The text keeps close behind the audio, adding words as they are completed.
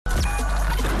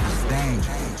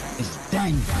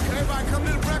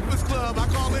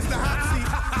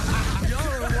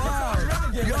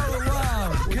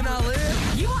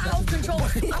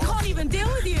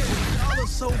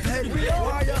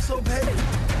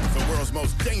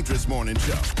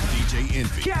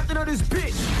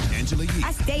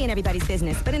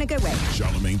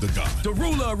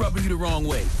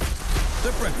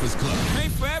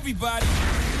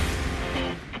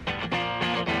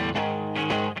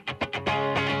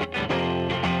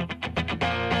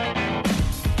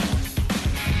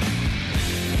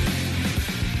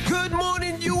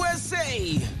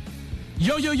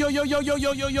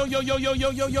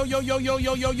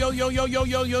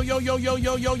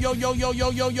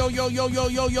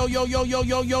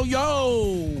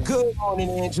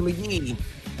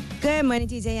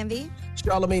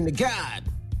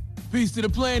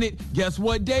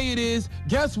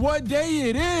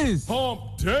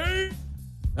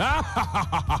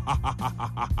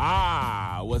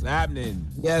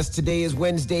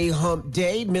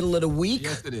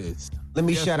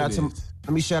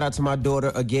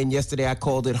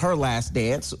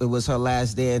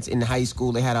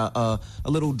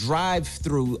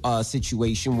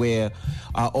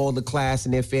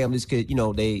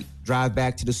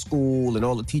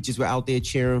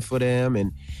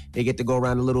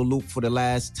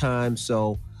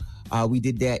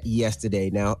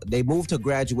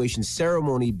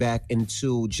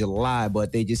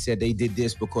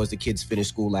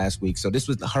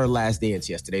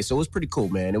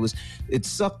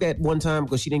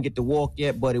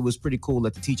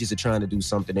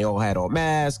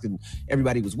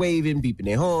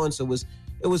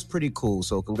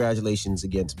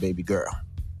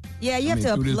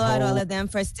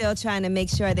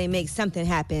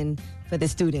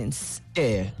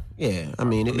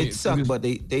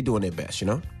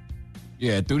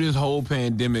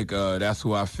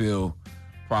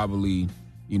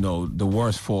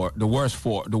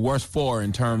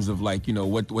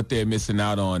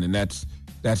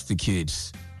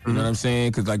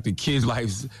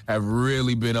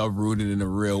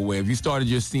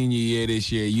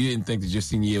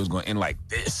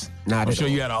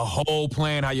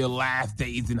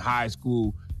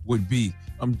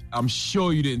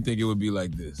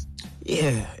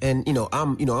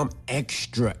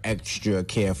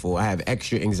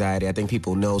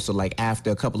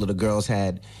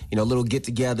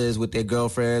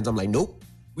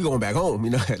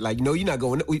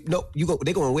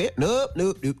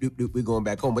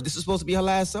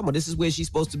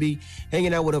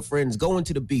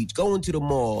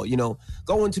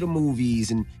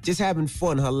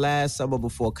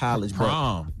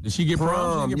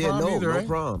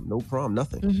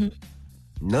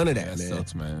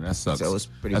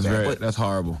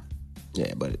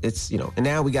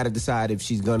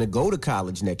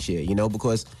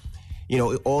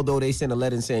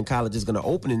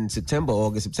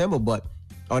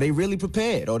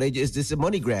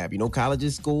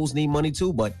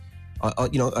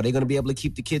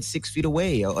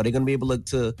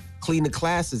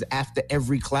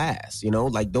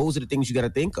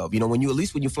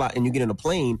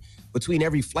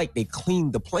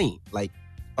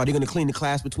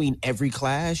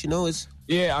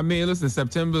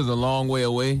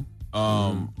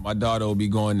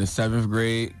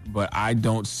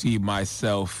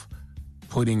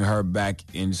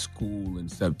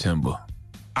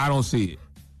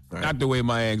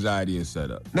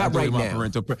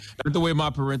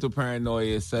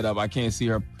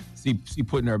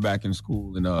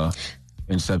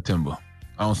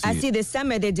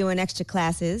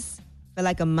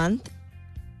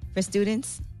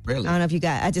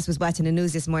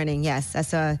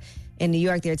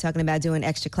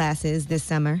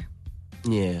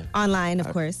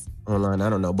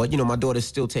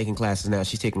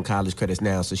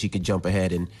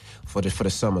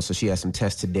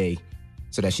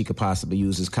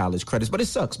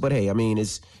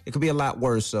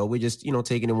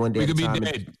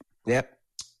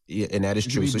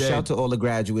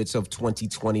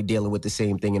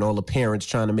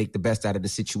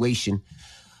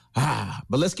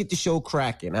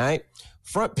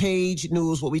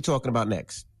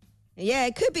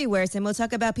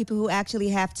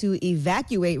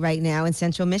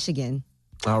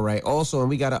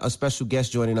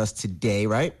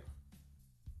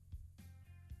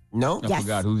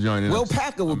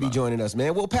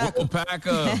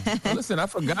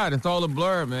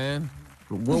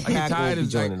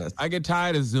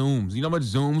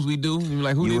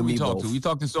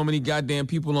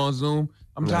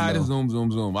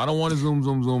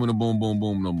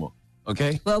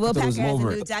Okay? Well, Will So it was Packer has a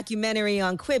over new it. documentary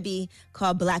on Quibi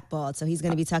called Blackballed, so he's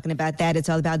going to be talking about that. It's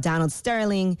all about Donald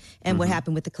Sterling and what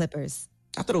happened with the Clippers.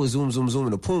 I thought it was zoom, zoom, zoom,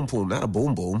 and a poom, poom, not a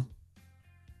boom, boom.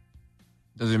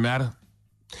 Does it matter?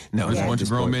 No, There's not a at bunch this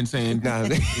of grown point. men saying, Nah, you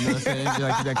know what I'm saying?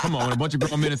 Like, come on, when a bunch of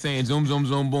grown men are saying zoom, zoom,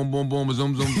 zoom, boom, boom, boom, a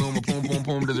zoom, zoom, zoom, a boom, boom,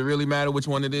 boom. Does it really matter which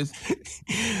one it is?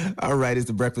 All right, it's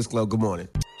the Breakfast Club. Good morning.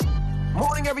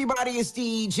 Morning, everybody. It's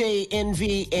DJ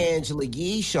NV, Angela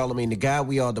Yee, Charlamagne the Guy.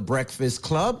 We are the Breakfast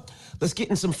Club. Let's get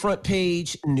in some front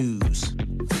page news.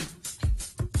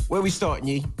 Where we starting,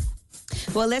 Yee?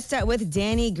 Well, let's start with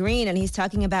Danny Green, and he's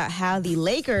talking about how the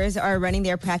Lakers are running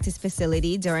their practice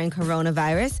facility during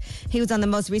coronavirus. He was on the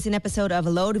most recent episode of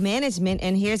Load Management,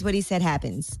 and here's what he said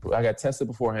happens. I got tested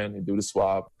beforehand. They do the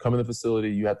swab. Come in the facility,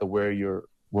 you have to wear your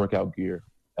workout gear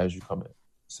as you come in.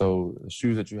 So the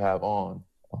shoes that you have on,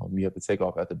 you have to take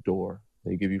off at the door.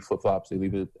 They give you flip-flops. They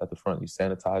leave it at the front. You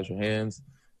sanitize your hands,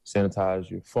 sanitize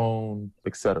your phone,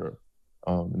 etc.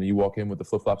 And then you walk in with the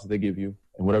flip-flops that they give you.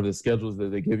 And whatever the schedules that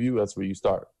they give you, that's where you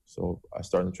start. So I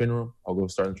start in the training room. I'll go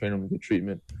start in the training room and get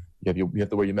treatment. You have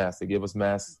to wear your mask. They give us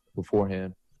masks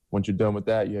beforehand. Once you're done with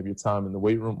that, you have your time in the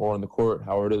weight room or in the court,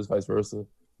 however it is, vice versa.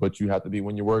 But you have to be,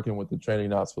 when you're working with the trainer, you're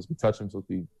not supposed to be touching, supposed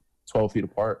to be 12 feet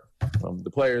apart.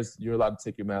 The players, you're allowed to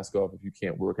take your mask off if you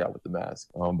can't work out with the mask.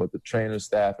 But the trainer,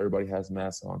 staff, everybody has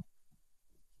masks on.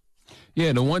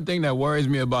 Yeah, the one thing that worries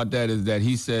me about that is that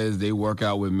he says they work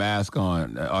out with mask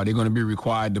on. Are they going to be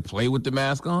required to play with the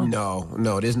mask on?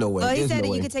 No, there's no way. Well, he There's said no that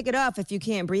way. you could take it off if you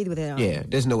can't breathe with it on. Yeah,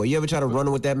 there's no way. You ever try to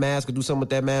run with that mask or do something with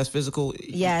that mask physical?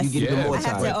 Yes. You get even Yeah. more I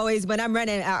have to tired. always, when I'm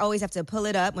running, I always have to pull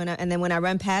it up. And then when I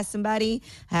run past somebody,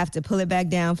 I have to pull it back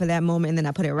down for that moment, and then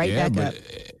I put it right back up.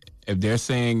 If they're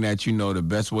saying that, the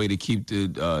best way to keep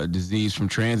the disease from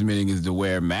transmitting is to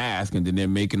wear a mask, and then they're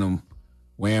making them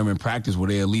wear them in practice, will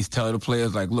they at least tell the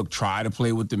players, like, look, try to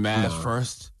play with the mask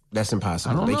first? That's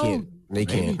impossible. I don't They know. can't. They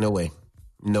Maybe. can't. No way.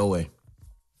 No way.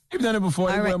 They've done it before.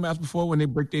 They All wear right. masks before when they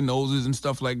break their noses and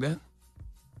stuff like that.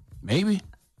 Maybe.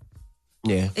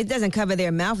 Yeah. It doesn't cover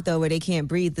their mouth, though, where they can't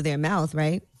breathe through their mouth,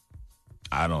 right?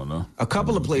 I don't know. A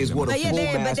couple of players wore the But yeah, full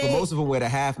but mask, but they- most of them wear the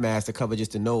half mask to cover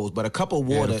just the nose. But a couple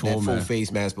wore the that full full mask.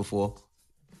 face mask before.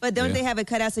 But don't Yeah. they have it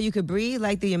cut out so you could breathe,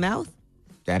 like through your mouth?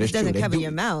 That is It doesn't true. They cover do- your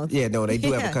mouth. Yeah, no, they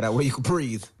do have Yeah. a cutout where you can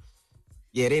breathe.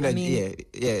 Yeah, they not. mean- yeah.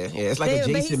 It's like a But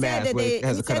he Jason said mask that where it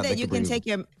has he a cutout said that that you can can breathe. take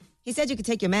your. He said you could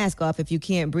take your mask off if you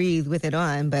can't breathe with it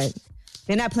on, but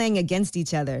they're not playing against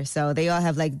each other, so they all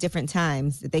have like different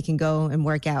times that they can go and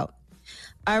work out.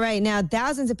 All right, now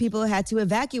thousands of people had to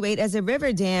evacuate as a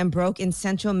river dam broke in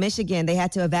central Michigan. They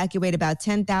had to evacuate about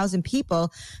 10,000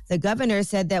 people. The governor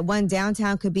said that one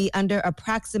downtown could be under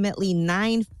approximately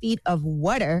 9 feet of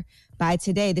water by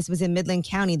today. This was in Midland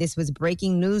County. This was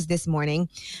breaking news this morning.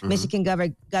 Michigan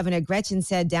Governor Gretchen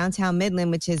said downtown Midland,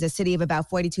 which is a city of about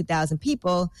 42,000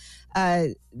 people,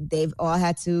 they're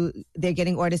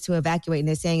getting orders to evacuate. And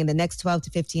they're saying in the next 12 to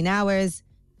 15 hours,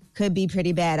 could be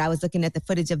pretty bad. I was looking at the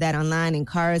footage of that online and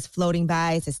cars floating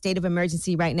by. It's a state of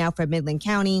emergency right now for Midland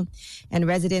County, and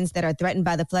residents that are threatened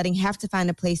by the flooding have to find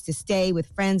a place to stay with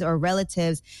friends or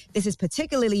relatives. This is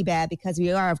particularly bad because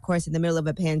we are, of course, in the middle of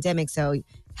a pandemic. So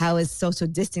how is social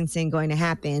distancing going to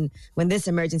happen when this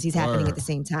emergency is happening at the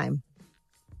same time?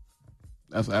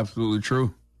 That's absolutely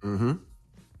true. Mm-hmm.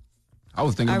 I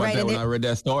was thinking All about right, that and when they- I read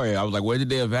that story. I was like, where did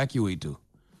they evacuate to?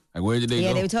 Like, where did they Yeah,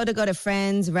 go? they were told to go to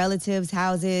friends, relatives,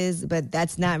 houses, but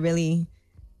that's not really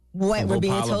what Go we're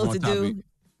being pile up told on to top of do. it.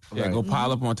 Yeah, go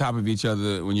pile up on top of each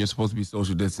other when you're supposed to be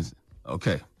social distancing.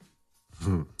 Okay.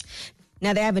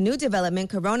 Now, they have a new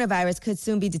development. Coronavirus could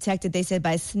soon be detected, they said,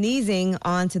 by sneezing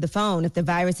onto the phone. If the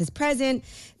virus is present,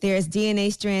 there's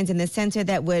DNA strands in the center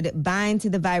that would bind to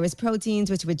the virus proteins,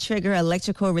 which would trigger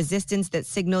electrical resistance that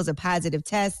signals a positive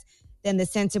test. Then the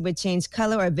sensor would change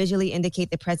color or visually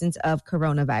indicate the presence of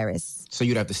coronavirus. So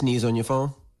you'd have to sneeze on your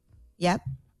phone? Yep.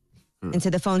 Into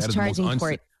the phone's That is the most charging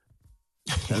port.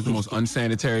 That's the most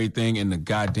unsanitary thing in the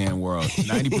goddamn world.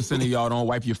 90% of y'all don't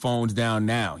wipe your phones down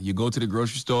now. You go to the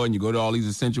grocery store and you go to all these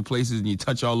essential places and you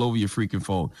touch all over your freaking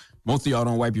phone. Most of y'all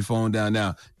don't wipe your phone down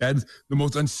now. That's the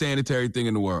most unsanitary thing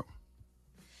in the world.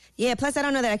 Yeah, plus I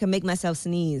don't know that I can make myself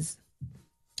sneeze.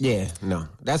 Yeah, no.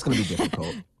 That's going to be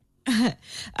difficult.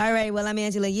 All right, well, I'm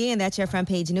Angela Yee, and that's your front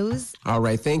page news. All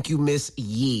right. Thank you, Miss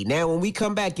Yee. Now, when we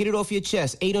come back, get it off your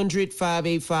chest.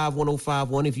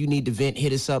 800-585-1051. If you need to vent,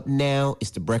 hit us up now. It's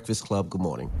The Breakfast Club. Good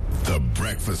morning. The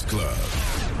Breakfast Club.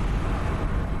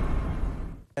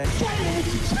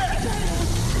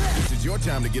 This is your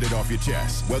time to get it off your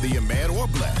chest, whether you're mad or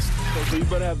blessed. So you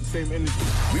better have the same energy.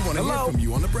 We want to hear Hello? from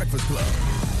you on The Breakfast Club.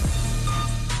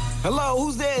 Hello,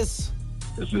 who's this?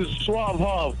 This is Suave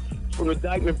Hov from the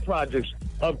Dykeman Projects,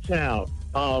 Uptown.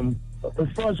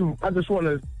 First, I just want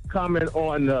to comment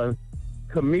on the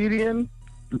comedian,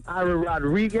 Ira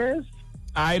Rodriguez.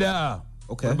 Ida.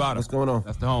 Okay. What about What's her? going on?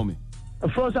 That's the homie.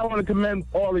 First, I want to commend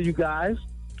all of you guys.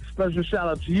 Special shout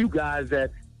out to you guys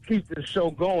that keep the show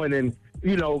going and,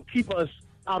 you know, keep us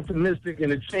optimistic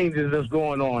in the changes that's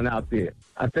going on out there.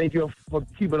 I thank you for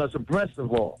keeping us abreast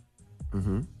of all.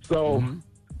 So,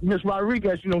 Ms.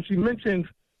 Rodriguez, you know, she mentioned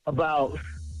about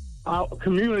our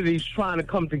communities trying to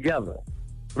come together.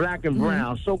 Black and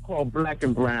brown, so-called black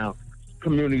and brown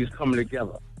communities coming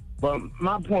together. But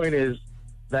my point is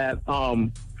that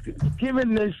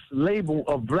given this label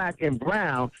of black and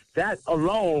brown, that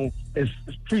alone is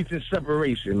preaching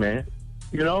separation, man.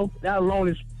 You know, that alone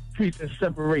is preaching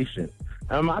separation.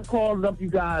 I called up you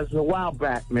guys a while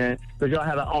back, man, because y'all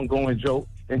had an ongoing joke,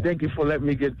 and thank you for letting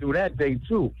me get through that day,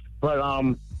 too. But,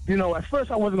 you know, at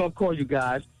first I wasn't going to call you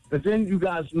guys, but then you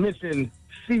guys mentioned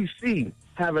CC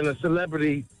having a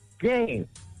celebrity game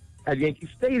at Yankee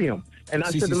Stadium. And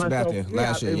I said to myself,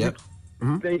 last year, yep.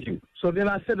 Thank you. So then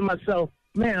I said to myself,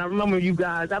 man, I remember you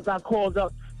guys, after I called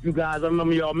up you guys, I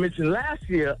remember y'all mentioned last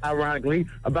year, ironically,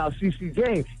 about CC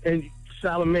game. And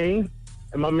Charlamagne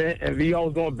and my man and VO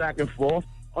was going back and forth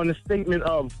on the statement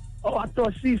of, oh, I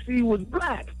thought CC was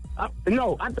black. I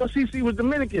thought CC was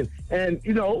Dominican. And,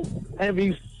 you know, and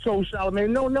he told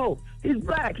Charlamagne, no, he's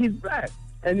black.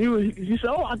 And you said,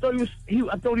 oh, I thought he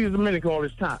was Dominican all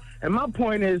this time. And my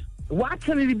point is, why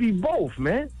couldn't he be both,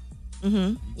 man?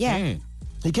 Yeah. Man.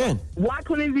 He can. Why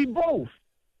couldn't he be both?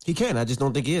 He can. I just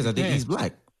don't think he is. I think he's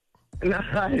black.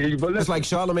 But It's like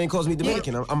Charlamagne calls me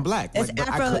Dominican. I'm black. It's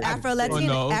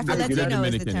Afro-Latino. Afro-Latino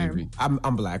is the term.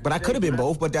 I'm black, but I could have been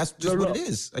both. But that's just what it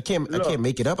is. I can't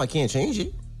make it up. I can't change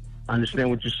it. I understand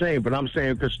what you're saying, but I'm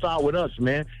saying it could start with us,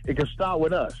 man. It could start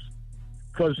with us.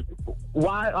 Because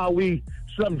why are we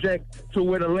subject to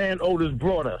where the landowners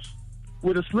brought us?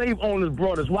 Where the slave owners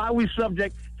brought us? Why are we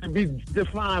subject to be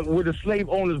defined where the slave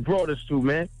owners brought us to,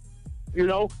 man? You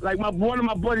know, like one of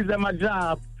my buddies at my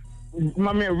job,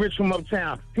 my man Rich from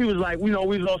Uptown, he was like, you know,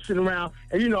 we was all sitting around,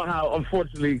 and you know how,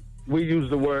 unfortunately, we use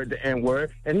the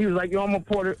N-word, and he was like, yo, I'm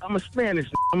a Spanish.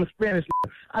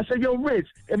 I said, yo, Rich,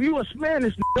 if you a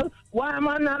Spanish why am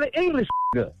I not an English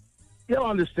Y'all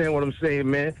understand what I'm saying,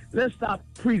 man? Let's stop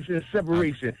preaching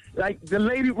separation. Like the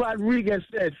lady Rodriguez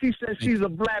said, she said she's a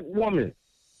black woman.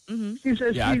 She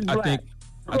said she's black.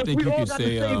 I think we you all could got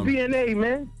say the same DNA,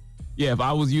 man. Yeah, if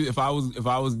I was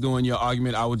doing your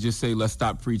argument, I would just say let's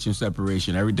stop preaching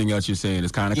separation. Everything else you're saying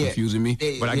is kind of confusing me,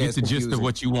 but I get the gist of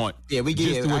what you want. Yeah, we get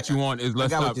the gist of what you want is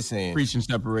let's stop preaching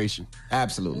separation.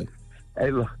 Absolutely. Hey,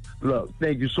 look,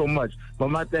 thank you so much.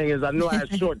 But my thing is, I know I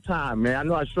had short time, man.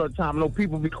 I know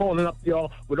people be calling up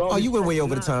y'all with all. Oh, you went way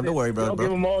over the time. Don't worry, brother. Y'all give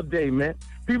them all day, man.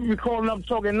 People be calling up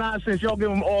talking nonsense. Y'all give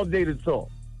them all day to talk.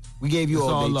 We gave you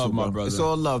all day love, too, my brother. It's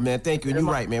all love, man. Thank you. And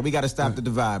you're right, man. We got to stop the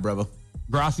divide, brother.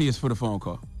 Gracias for the phone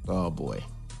call. Oh boy,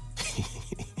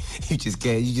 you just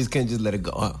can't just let it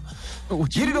go. Huh?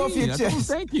 Get it off your chest.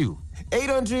 Thank you.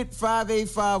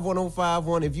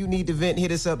 800-585-1051. If you need to vent,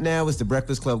 hit us up now. It's the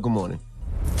Breakfast Club. Good morning.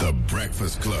 The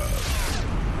Breakfast Club.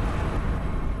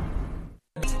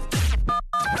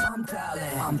 I'm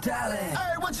dialing.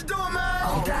 Hey, what you doing, man?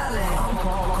 I'm dialing. I'm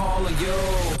calling you.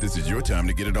 This is your time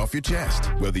to get it off your chest,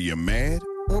 whether you're mad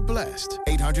or blessed.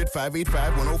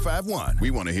 800-585-1051.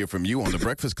 We want to hear from you on The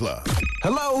Breakfast Club.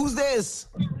 Hello, who's this?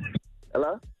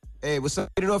 Hello? Hey, what's up?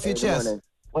 Get it off your chest. Morning.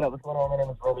 What's going on? My name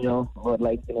is Romeo. I'm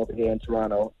Langston over here in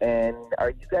Toronto. And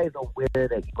are you guys aware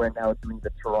that you are now doing the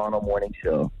Toronto morning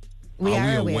show? We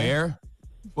are aware.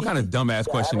 What kind of dumbass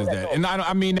question is that? And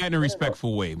I mean that in a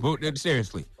respectful way. But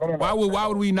seriously, why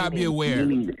would we not be aware?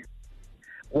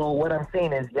 Well, what I'm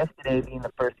saying is, yesterday being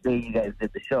the first day you guys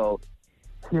did the show,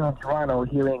 here in Toronto,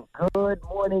 hearing Good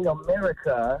Morning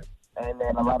America, and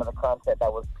then a lot of the content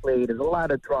that was played is a lot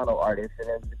of Toronto artists, and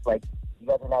it's just like, you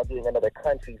guys are now doing another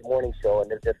country's morning show, and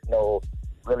there's just no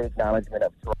really acknowledgement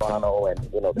of Toronto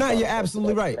and, you know. No, you're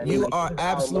absolutely right. You are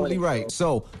absolutely right.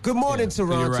 So, good morning,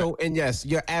 Toronto. And yes,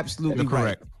 you're absolutely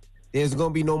right. There's going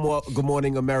to be no more Good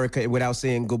Morning America without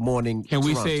saying Good Morning Can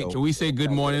we Toronto. say Good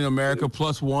Morning America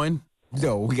 +1?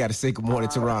 No, we got to say Good Morning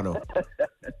Toronto.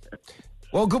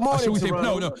 Well, good morning, should we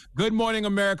Toronto. say, no, Good Morning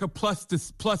America plus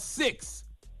 6,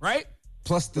 right?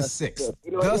 Plus the 6.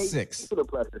 You know, the they 6. Put a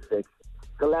plus the 6.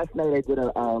 So last night I did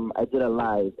a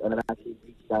live, and I actually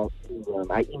reached out to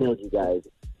I emailed you guys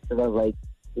because I was like,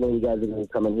 you know, you guys are going to be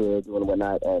coming here doing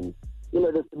whatnot, and you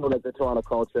know, just, you know, like the Toronto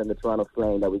culture and the Toronto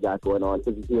slang that we got going on,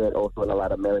 because you hear it also in a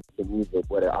lot of American music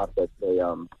where the offsets say,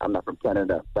 I'm not from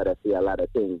Canada, but I see a lot of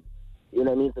things You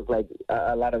know what I mean? So it's like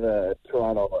a lot of the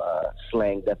Toronto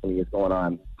slang definitely is going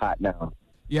on hot now.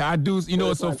 Yeah, I do. You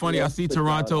know, it's so funny. I see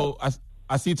Toronto.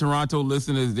 I see Toronto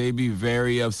listeners. They be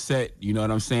very upset. You know what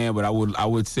I'm saying? But I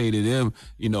would say to them,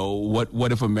 you know,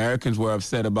 what if Americans were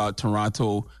upset about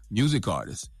Toronto music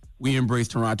artists? We embrace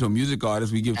Toronto music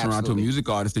artists. We give Toronto music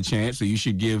artists a chance. So you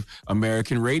should give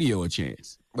American radio a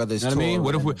chance. Whether it's you know what I mean?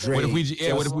 What if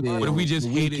we just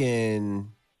hated?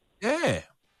 Yeah.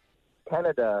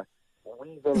 Canada,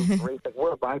 we've embraced, like,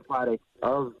 we're a byproduct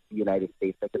of the United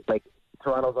States. Like, it's like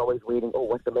Toronto's always waiting, oh,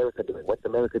 what's America doing? What's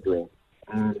America doing?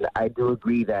 And I do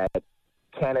agree that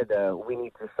Canada, we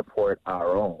need to support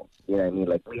our own. You know what I mean?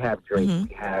 Like, we have Drake,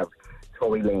 we have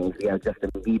Tory Lanez, we have Justin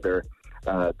Bieber,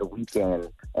 The Weeknd,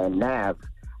 and Nav.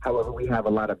 However, we have a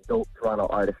lot of dope Toronto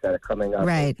artists that are coming up.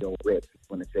 Right. Joe Rich,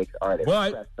 one of Drake's artists.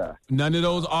 But none of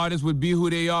those artists would be who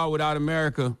they are without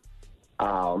America.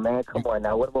 Oh, man, come on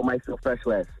now. What about Mike So Fresh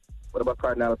West? What about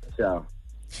Cardinal Official?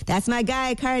 That's my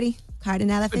guy,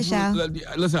 Cardinal Official.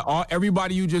 Listen,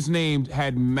 everybody you just named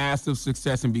had massive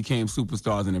success and became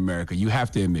superstars in America. You have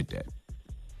to admit that.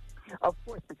 Of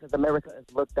course, because America is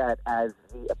looked at as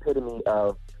the epitome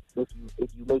of if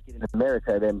you make it in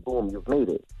America, then boom, you've made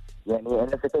it. You know what I mean?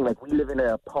 And that's the thing. Like, we live in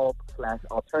a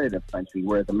pulp/alternative country,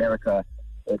 whereas America,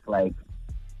 it's like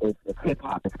it's hip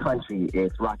hop, it's country,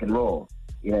 it's rock and roll.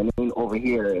 You know what I mean? Over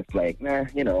here, it's like,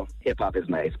 you know, hip hop is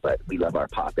nice, but we love our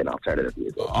pop and alternative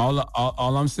music.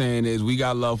 All I'm saying is we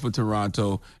got love for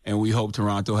Toronto, and we hope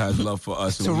Toronto has love for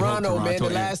us. Toronto, man, the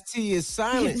last T is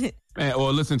silent. Man,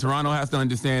 well, listen, Toronto has to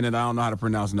understand that I don't know how to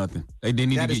pronounce nothing. They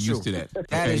need to get used to that.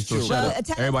 That is true. Shut up.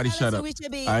 Everybody shut up.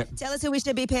 Tell us who we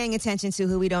should be paying attention to,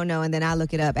 who we don't know, and then I'll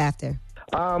look it up after.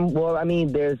 Well,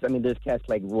 there's cats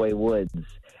like Roy Woods.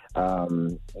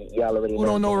 Y'all already Who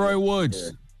don't know Roy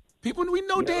Woods? People, we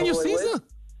know Daniel Caesar.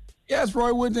 Yes,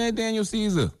 Roy Woods and Daniel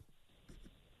Caesar.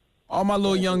 All my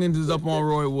little youngins is up on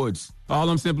Roy Woods. All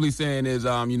I'm simply saying is,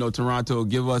 Toronto,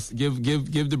 give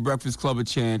the Breakfast Club a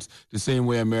chance the same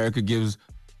way America gives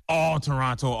all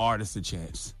Toronto artists a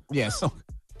chance. Yes.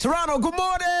 Toronto, good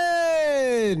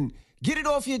morning. Get it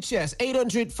off your chest.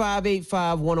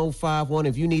 800-585-1051.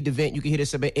 If you need to vent, you can hit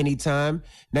us up at any time.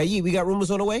 Now, we got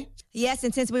rumors on the way? Yes,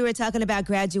 and since we were talking about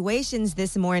graduations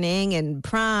this morning and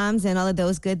proms and all of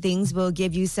those good things, we'll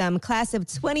give you some class of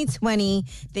 2020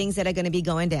 things that are going to be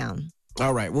going down.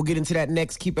 All right, we'll get into that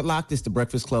next. Keep it locked. It's The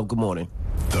Breakfast Club. Good morning.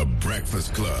 The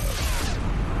Breakfast Club.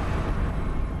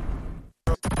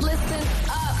 Listen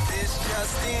up. This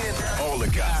just in. All the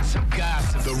gossip.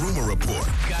 The Rumor Report.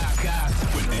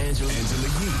 Gossip. With Angela Yee.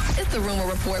 It's the Rumor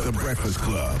Report. The Breakfast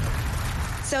Club.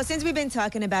 So since we've been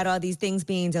talking about all these things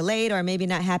being delayed or maybe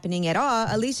not happening at all,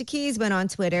 Alicia Keys went on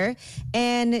Twitter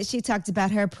and she talked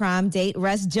about her prom date.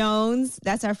 Russ Jones,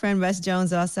 that's our friend Russ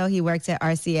Jones also. He works at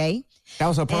RCA. That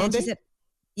was her prom date? Said,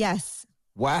 yes.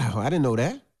 Wow, I didn't know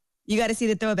that. You got to see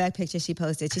the throwback picture she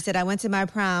posted. She said, I went to my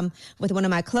prom with one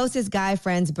of my closest guy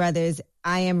friends' brothers.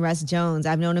 I am Russ Jones.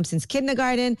 I've known him since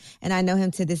kindergarten and I know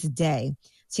him to this day.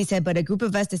 She said, but a group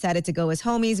of us decided to go as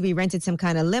homies. We rented some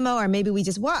kind of limo or maybe we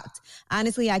just walked.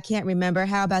 Honestly, I can't remember.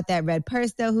 How about that red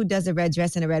purse, though? Who does a red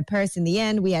dress and a red purse? In the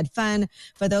end, we had fun.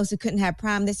 For those who couldn't have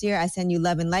prom this year, I send you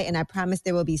love and light, and I promise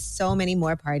there will be so many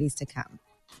more parties to come.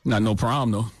 Not no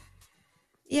prom, though.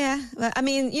 Yeah. Well,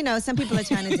 some people are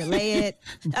trying to delay it.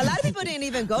 A lot of people didn't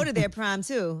even go to their prom,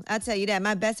 too. I'll tell you that.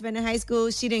 My best friend in high school,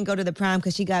 she didn't go to the prom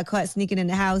because she got caught sneaking in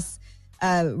the house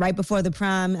right before the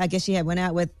prom. I guess she had went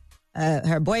out with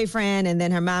her boyfriend, and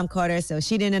then her mom caught her, so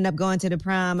she didn't end up going to the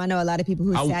prom. I know a lot of people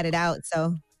who sat it out.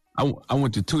 So I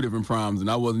went to 2 different proms, and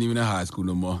I wasn't even in high school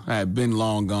no more. I had been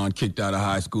long gone, kicked out of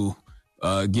high school,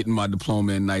 getting my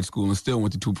diploma in night school, and still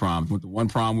went to 2 proms. Went to one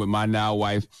prom with my now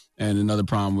wife, and another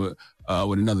prom with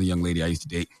another young lady I used to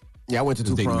date. Yeah, I went to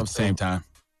 2 proms at the same time.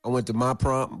 I went to my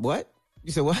prom. What?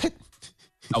 You said what?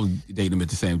 I was dating them at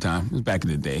the same time. It was back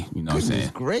in the day. You know what I'm saying?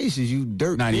 Gracious, you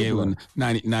dirt. 98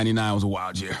 99 was a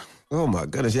wild year. Oh, my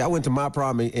goodness. Yeah, I went to my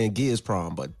prom and Gia's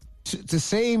prom, but the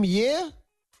same year?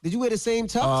 Did you wear the same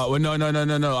tux?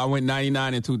 No. I went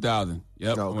 99 and 2000.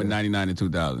 Yep, I went 99 and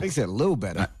 2000. They said a little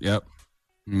better. Yep.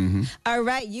 Mm-hmm. All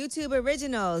right, YouTube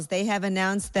Originals. They have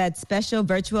announced that special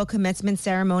virtual commencement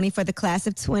ceremony for the class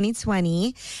of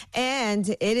 2020. And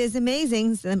it is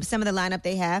amazing, some of the lineup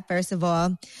they have. First of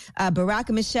all, Barack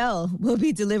and Michelle will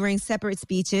be delivering separate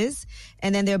speeches.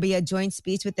 And then there'll be a joint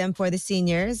speech with them for the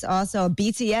seniors. Also,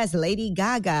 BTS, Lady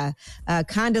Gaga,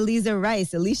 Condoleezza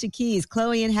Rice, Alicia Keys,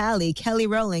 Chloe and Halle, Kelly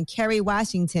Rowland, Kerry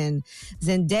Washington,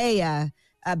 Zendaya,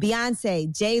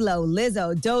 Beyonce, J-Lo,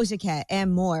 Lizzo, Doja Cat,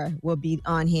 and more will be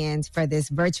on hand for this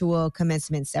virtual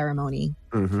commencement ceremony.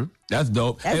 Mm-hmm. That's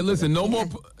dope. That's hey, listen, dope.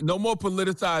 no more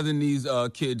politicizing these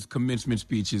kids' commencement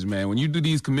speeches, man. When you do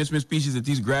these commencement speeches at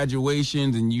these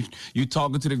graduations and you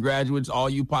talking to the graduates, all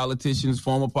you politicians,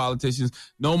 former politicians,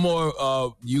 no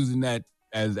more using that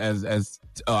as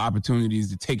opportunities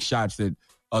to take shots at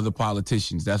other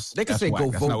politicians. They can say whack.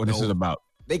 go That's vote. not what this is about.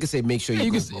 They can say make sure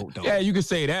you vote. Yeah, you can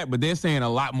say that, but they're saying a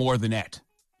lot more than that.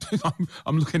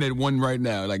 I'm looking at one right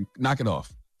now. Like, knock it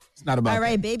off. It's not about All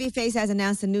right, that. Babyface has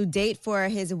announced a new date for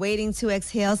his Waiting to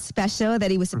Exhale special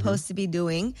that he was supposed to be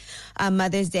doing on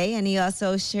Mother's Day. And he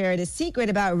also shared a secret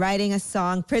about writing a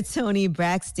song for Toni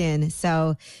Braxton.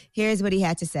 So here's what he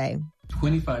had to say.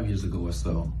 25 years ago or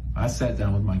so, I sat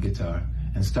down with my guitar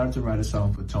and started to write a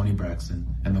song for Toni Braxton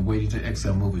and the Waiting to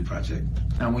Exhale movie project.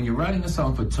 Now, when you're writing a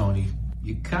song for Toni,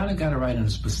 you kind of got to write in a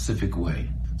specific way.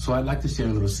 So I'd like to share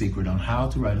a little secret on how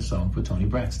to write a song for Toni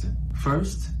Braxton.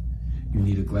 First, you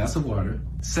need a glass of water.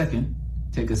 Second,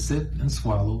 take a sip and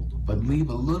swallow, but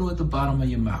leave a little at the bottom of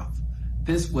your mouth.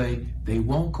 This way, they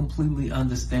won't completely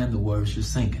understand the words you're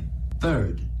singing.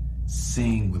 Third,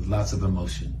 sing with lots of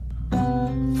emotion.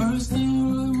 First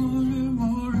thing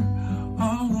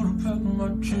I want to pack my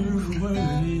tears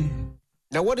away.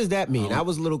 Now, what does that mean? I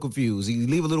was a little confused. You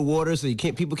leave a little water so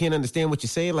people can't understand what you're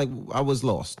saying? Like, I was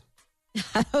lost.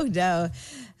 Oh, no.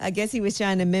 I guess he was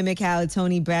trying to mimic how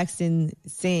Toni Braxton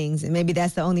sings, and maybe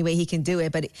that's the only way he can do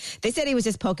it. But they said he was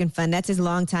just poking fun. That's his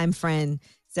longtime friend.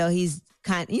 So he's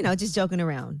just joking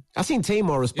around. I seen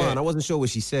Tamar respond. Yeah. I wasn't sure what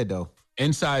she said, though.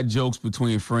 Inside jokes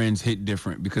between friends hit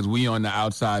different because we on the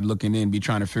outside looking in, be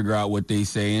trying to figure out what they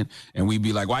saying, and we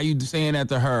be like, why you saying that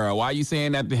to her? Or why you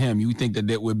saying that to him? You think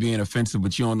that we're being offensive,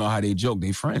 but you don't know how they joke.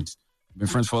 They friends. Been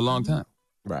friends for a long time.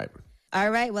 Right. All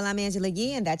right. Well, I'm Angela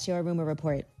Yee, and that's your Rumor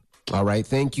Report. All right.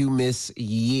 Thank you, Miss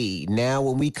Yee. Now,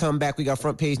 when we come back, we got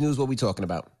front page news. What we talking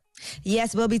about?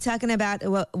 Yes, we'll be talking about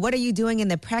what are you doing in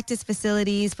the practice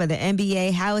facilities for the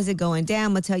NBA? How is it going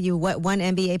down? We'll tell you what one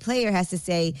NBA player has to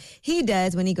say he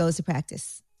does when he goes to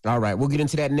practice. All right, we'll get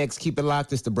into that next. Keep it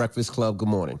locked. It's the Breakfast Club. Good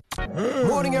morning.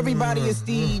 Morning, everybody. It's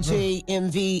DJ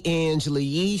MV, Angela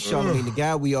Yee, Charlamagne the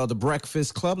Guy. We are the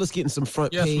Breakfast Club. Let's get in some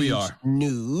front page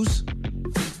news.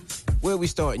 Where are we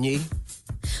starting, Yee?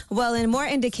 Well, and more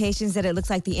indications that it looks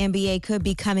like the NBA could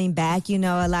be coming back. You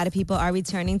know, a lot of people are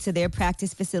returning to their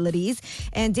practice facilities.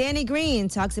 And Danny Green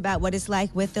talks about what it's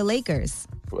like with the Lakers.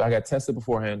 I got tested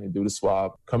beforehand. They do the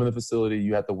swab. Come in the facility,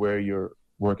 you have to wear your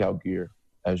workout gear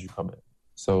as you come in.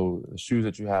 So the shoes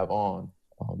that you have on,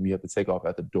 you have to take off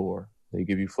at the door. They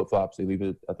give you flip-flops. They leave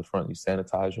it at the front. You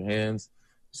sanitize your hands,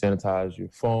 sanitize your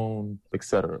phone,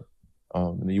 etc.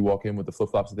 And then you walk in with the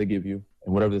flip-flops that they give you.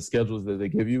 And whatever the schedules that they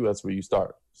give you, that's where you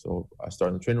start. So I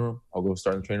start in the training room. I'll go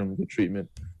start in the training room and get treatment.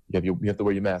 You have to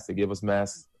wear your mask. They give us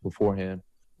masks beforehand.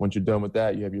 Once you're done with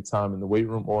that, you have your time in the weight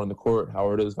room or on the court,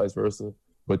 however it is, vice versa.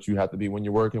 But you have to be, when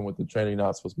you're working with the trainer, you're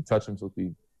not supposed to be touching, supposed to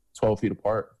be 12 feet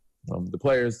apart. The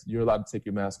players, you're allowed to take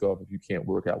your mask off if you can't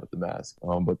work out with the mask.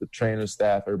 But the trainer,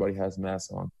 staff, everybody has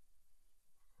masks on.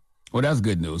 Well, that's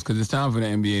good news because it's time for the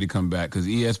NBA to come back because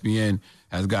ESPN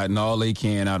has gotten all they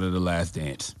can out of The Last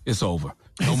Dance. It's over.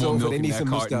 No more milk in that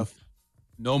carton.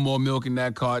 No more milk in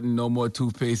that carton. No more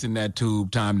toothpaste in that tube.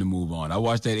 Time to move on. I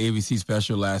watched that ABC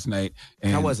special last night.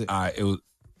 And how was it?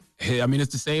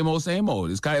 It's the same old, same old.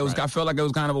 I felt like it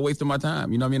was kind of a waste of my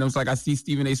time. You know what I mean? It's like I see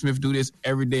Stephen A. Smith do this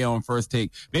every day on First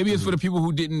Take. Maybe it's for the people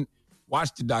who didn't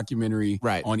watch the documentary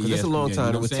on ESPN. It's a long time.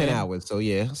 You know it was 10 hours. So,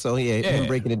 yeah. Him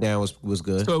breaking it down was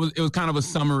good. So it was kind of a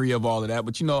summary of all of that.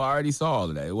 But, I already saw all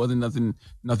of that. It wasn't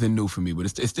nothing new for me. But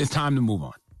it's time to move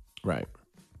on. Right.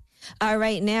 All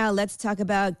right, now let's talk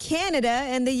about Canada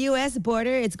and the U.S.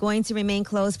 border. It's going to remain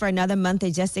closed for another month.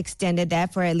 They just extended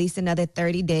that for at least another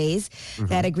 30 days. Mm-hmm.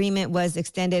 That agreement was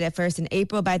extended at first in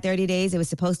April by 30 days. It was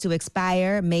supposed to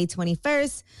expire May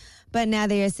 21st. But now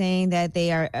they are saying that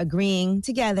they are agreeing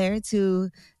together to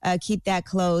keep that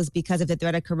closed because of the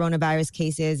threat of coronavirus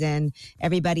cases, and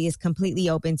everybody is completely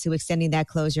open to extending that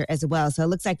closure as well. So it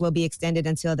looks like we'll be extended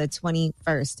until the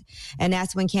 21st. And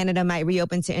that's when Canada might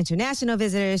reopen to international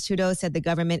visitors. Trudeau said the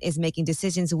government is making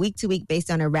decisions week to week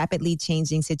based on a rapidly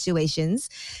changing situations.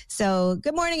 So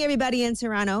good morning, everybody in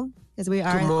Toronto, because we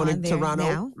are good morning, on there Toronto.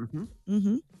 now. Mm-hmm.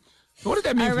 Mm-hmm. So what does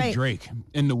that mean All for right. Drake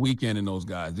in the weekend and those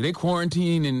guys? Do they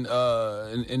quarantine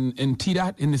in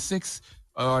T-Dot in the 6?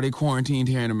 Or are they quarantined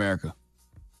here in America?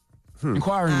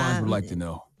 Inquiring minds would like to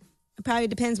know. It probably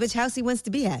depends which house he wants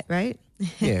to be at, right?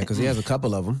 Yeah, because he has a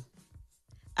couple of them.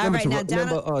 All right, now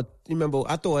Donald. Remember,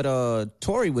 I thought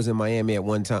Tory was in Miami at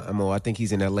one time. Or I think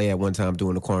he's in LA at one time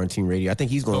doing the quarantine radio. I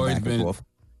think he's going back and forth.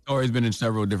 Tory's been in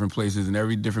several different places, and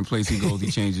every different place he goes,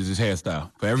 he changes his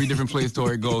hairstyle. For every different place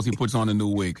Tory goes, he puts on a new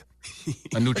wig,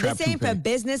 a new trap They're saying toupee. for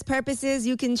business purposes,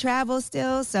 you can travel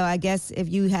still. So I guess if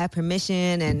you have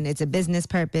permission and it's a business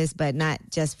purpose, but not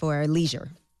just for leisure.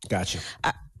 Gotcha.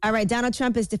 All right, Donald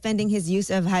Trump is defending his use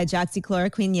of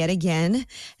hydroxychloroquine yet again.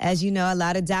 As you know, a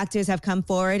lot of doctors have come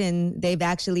forward and they've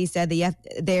actually said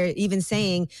they're even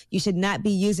saying you should not be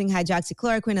using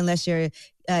hydroxychloroquine unless you're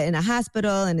in a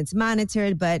hospital and it's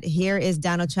monitored. But here is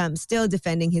Donald Trump still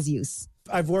defending his use.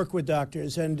 I've worked with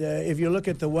doctors, and if you look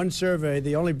at the one survey,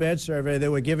 the only bad survey, they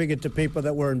were giving it to people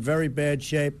that were in very bad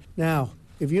shape. Now,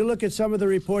 if you look at some of the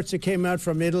reports that came out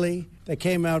from Italy, that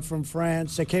came out from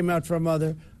France, that came out from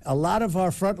a lot of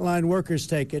our frontline workers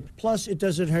take it. Plus, it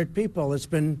doesn't hurt people. It's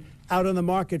been out on the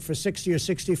market for 60 or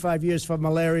 65 years for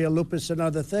malaria, lupus, and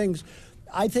other things.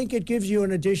 I think it gives you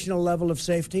an additional level of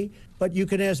safety, but you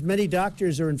can ask many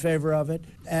doctors are in favor of it.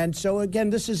 And so,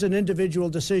 again, this is an individual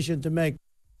decision to make.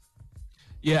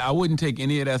 Yeah, I wouldn't take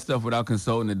any of that stuff without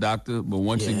consulting the doctor. But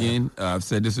once again, I've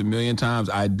said this a million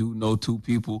times, I do know two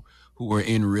people who were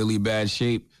in really bad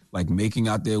shape, like making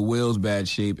out their wills bad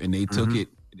shape, and they took it.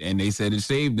 And they said it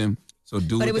saved them. So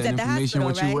do with that information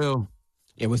what you will.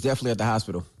 It was definitely at the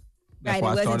hospital. That's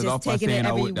why I started off by saying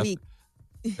I would.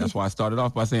 That's why I started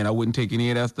off by saying I wouldn't take any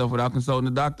of that stuff without consulting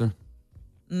the doctor.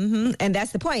 Mm-hmm. And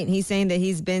that's the point. He's saying that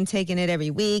he's been taking it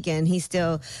every week and he's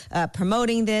still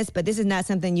promoting this. But this is not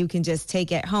something you can just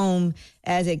take at home,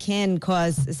 as it can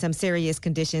cause some serious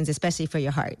conditions, especially for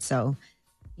your heart. So,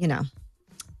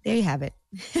 there you have it.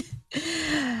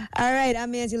 All right,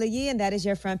 I'm Angela Yee, and that is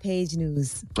your front page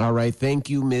news. All right, thank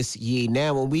you, Miss Yee.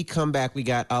 Now, when we come back, we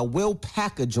got Will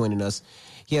Packer joining us.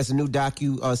 He has a new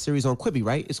series on Quibi,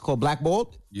 right? It's called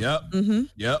Blackballed. Yep. Mm-hmm.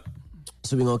 Yep.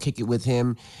 So we're gonna kick it with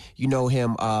him. You know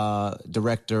him,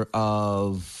 director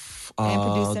of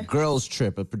Girls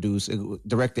Trip,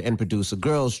 director and producer,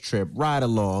 Girls Trip, Ride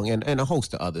Along, and a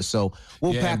host of others. So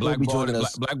Will Packer will be joining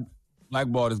us.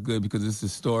 Blackballed is good because it's the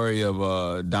story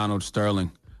of Donald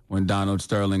Sterling, when Donald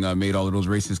Sterling made all of those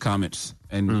racist comments,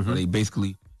 and they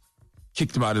basically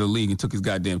kicked him out of the league and took his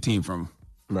goddamn team from him.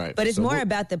 Right. But it's more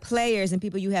about the players and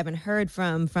people you haven't heard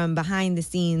from behind the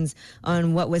scenes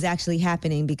on what was actually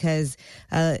happening, because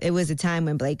it was a time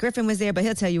when Blake Griffin was there, but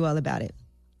he'll tell you all about it.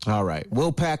 All right.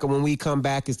 Will Packer, when we come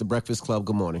back, it's The Breakfast Club.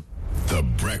 Good morning. The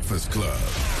Breakfast Club.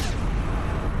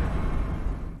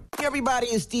 Hey everybody,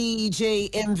 it's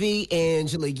DJ MV,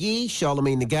 Angela Yee,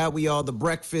 Charlamagne the Guy. We are The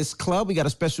Breakfast Club. We got a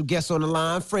special guest on the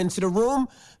line, friend to the room,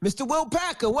 Mr. Will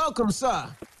Packer. Welcome, sir.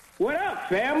 What up,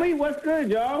 family? What's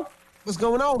good, y'all? What's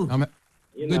going on?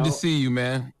 Good to see you,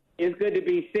 man. It's good to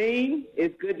be seen.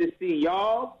 It's good to see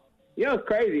y'all. It's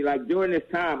crazy. Like, during this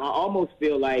time, I almost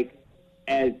feel like,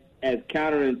 as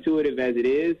counterintuitive as it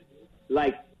is,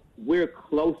 like, we're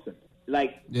closer.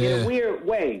 Like, in a weird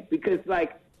way. Because,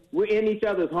 like, we're in each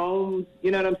other's homes.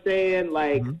 You know what I'm saying?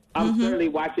 Like, I'm certainly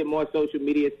watching more social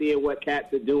media, seeing what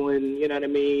cats are doing. You know what I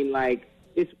mean? Like,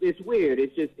 it's weird.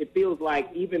 It's just, it feels like,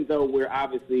 even though we're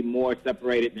obviously more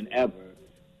separated than ever,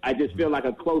 I just feel like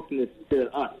a closeness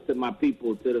to us, to my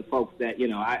people, to the folks that,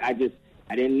 I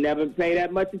didn't never pay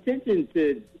that much attention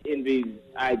to Envy's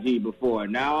IG before.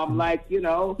 Now I'm like, he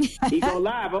go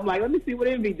live. I'm like, let me see what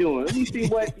Envy doing. Let me see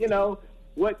what,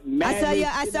 what madness.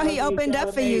 I saw he opened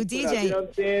up for you, DJ. You know what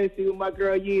I'm saying? See what my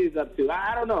girl Yee is up to.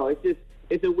 I don't know.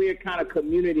 It's a weird kind of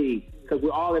community because we're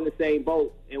all in the same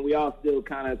boat and we all still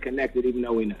kind of connected even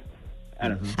though we're not. I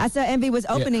don't know. I saw Envy was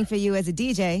opening for you as a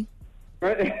DJ.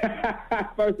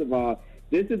 First of all,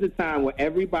 this is a time where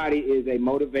everybody is a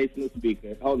motivational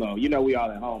speaker. Hold on, we all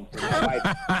at home. So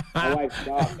my wife's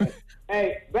dog.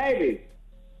 Hey, baby,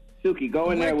 Suki,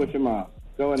 go in there with your mom.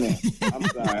 Go in there. I'm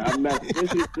sorry, I'm messing.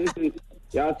 This is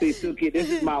y'all see Suki. This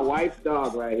is my wife's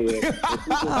dog right here. Hey,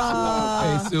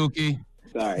 Suki.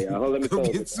 Sorry, y'all. Let me close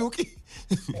it. Suki.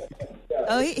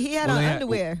 Oh, he had on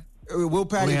underwear. Will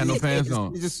Packer, he had no pants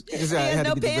on. He has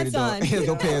no pants on. He has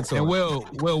no pants on. And Will,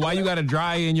 why you got a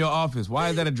dryer in your office? Why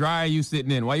is that a dryer you sitting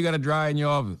in? Why you got a dryer in your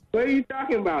office? What are you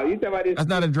talking about? You talking about this? That's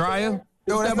not a dryer?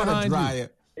 No, that's not a dryer.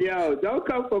 Yo, don't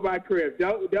come for my crib.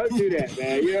 Don't do that,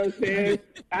 man. You know what I'm saying?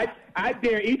 I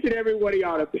dare each and every one of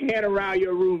y'all to pan around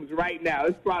your rooms right now.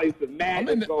 There's probably some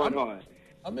madness going on.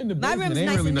 I'm in the My basement. room's Ain't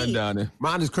nice really and nothing neat. down there.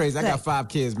 Mine is crazy. I got 5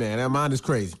 kids, man. Mine is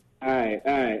crazy. All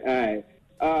right.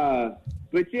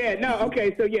 But yeah, no,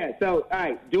 okay, so, all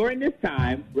right, during this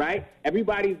time, right,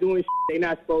 everybody's doing shit they're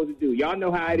not supposed to do. Y'all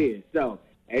know how it is. So,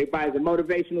 everybody's a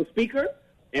motivational speaker.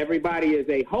 Everybody is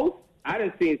a host. I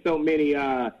done seen so many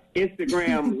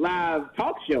Instagram live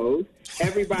talk shows.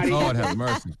 Everybody Lord have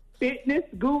mercy. Fitness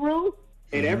guru.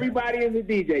 and everybody is a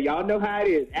DJ. Y'all know how it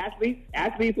is.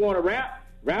 Athletes want to rap.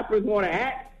 Rappers want to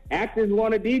act. Actors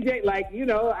want to DJ. Like, you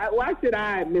know, why should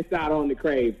I miss out on the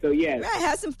crave? So, yes. Right,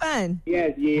 have some fun.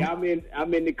 Yes, yeah, I'm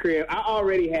in the crib. I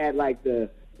already had, like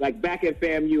back at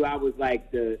FAMU, I was, like,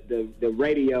 the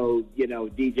radio, you know,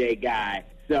 DJ guy.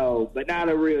 So, but not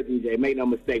a real DJ, make no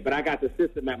mistake. But I got the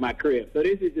system at my crib. So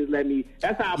this is just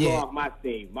that's how I blow off my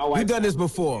steam. My wife. You've done this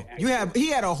before. He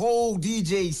had a whole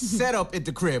DJ setup at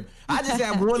the crib. I just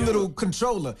had one little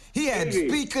controller. He had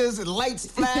speakers and lights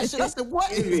flashing. I said,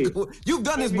 what is going? You've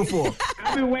done this before.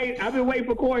 I've been waiting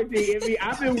for quarantine.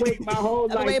 I've been waiting my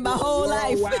whole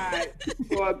life.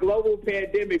 For a global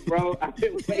pandemic, bro. I've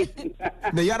been waiting.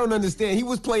 Now, y'all don't understand. He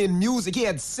was playing music. He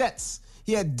had sets.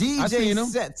 He had DJ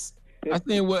sets. I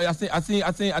think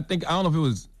I don't know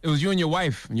if it was you and your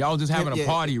wife, and y'all just having a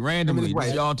party randomly.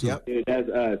 Just y'all two. Yep. Dude, that's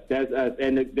us. That's us.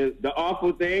 And the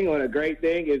awful thing or the great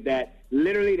thing is that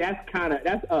literally that's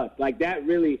us. Like that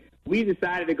really, we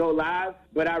decided to go live,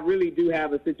 but I really do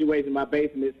have a situation in my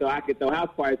basement so I can throw house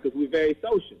parties because we're very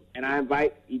social. And I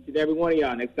invite each and every one of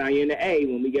y'all next time you're in the A,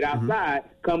 when we get outside,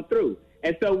 come through.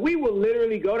 And so we will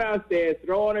literally go downstairs,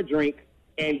 throw on a drink,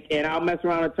 and I'll mess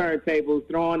around on turntables,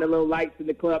 throw on the little lights in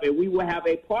the club, and we will have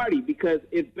a party because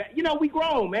it's, you know, we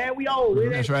grown, man. We old.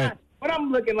 That's right. But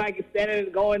I'm looking like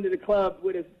going to the club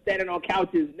standing on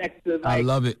couches next to, like, I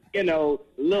love it. You know,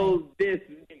 Lil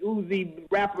Uzi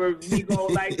rapper, Migo,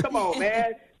 like, come on,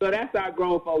 man. So that's our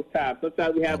grown folks' time.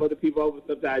 Sometimes we have other people over,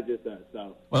 sometimes just us.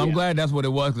 So, well, I'm glad that's what it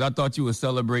was, because I thought you were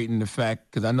celebrating the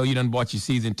fact, because I know you done bought your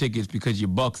season tickets because your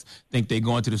Bucks think they're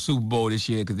going to the Super Bowl this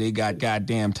year because they got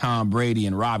goddamn Tom Brady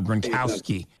and Rob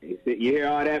Gronkowski. You hear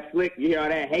all that flick, you hear all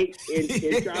that hate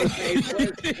in Charles Hayes'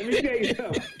 voice. Let me tell you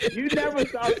something. You never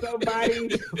saw somebody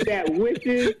that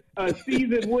wishes a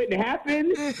season wouldn't happen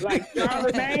like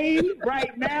Charlamagne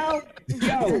right now.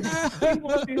 Yo, we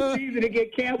want this season to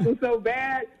get canceled so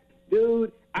bad.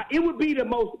 Dude, it would be the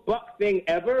most Buck thing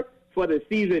ever for the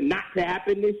season not to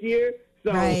happen this year.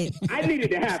 So I need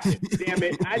it to happen. Damn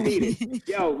it, I need it.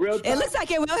 Yo, real talk. It looks like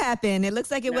it will happen. It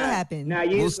looks like it will happen. Nah,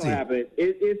 yeah, it's gonna happen.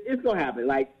 It's gonna happen.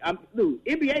 Like, dude,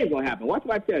 NBA is gonna happen. Watch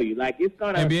what I tell you. Like, it's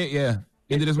gonna NBA, yeah.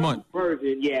 End of this month.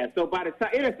 Version, yeah. So by the time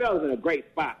NFL is in a great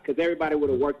spot because everybody would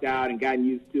have worked out and gotten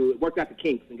used to it, worked out the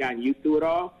kinks and gotten used to it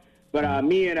all. But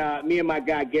me and my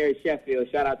guy Gary Sheffield,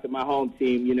 shout out to my home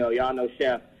team. You know, y'all know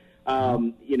Chef.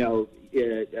 You know,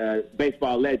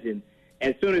 baseball legend.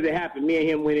 As soon as it happened, me and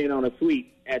him went in on a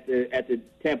suite at the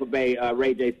Tampa Bay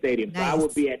Ray J Stadium. Nice. So I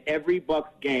will be at every Bucks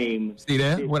game. See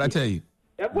that? What'd I tell you?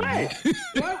 What?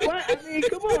 What? I mean,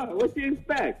 come on. What do you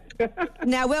expect?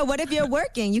 Now, Will, what if you're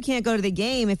working? You can't go to the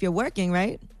game if you're working,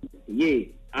 right? Yeah.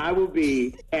 I will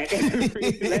be at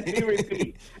every, let me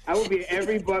repeat, I will be at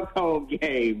every Bucks home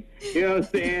game. You know what I'm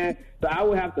saying? So I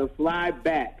will have to fly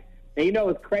back. And you know,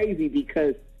 it's crazy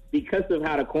because of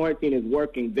how the quarantine is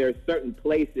working, there are certain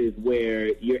places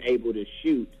where you're able to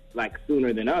shoot like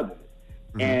sooner than others.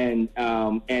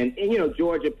 Mm-hmm. And you know,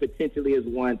 Georgia potentially is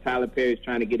one. Tyler Perry's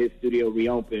trying to get his studio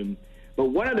reopened. But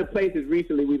one of the places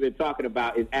recently we've been talking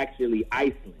about is actually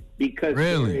Iceland. Because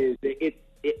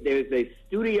there's a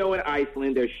studio in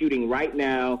Iceland. They're shooting right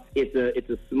now. It's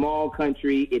a small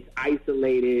country. It's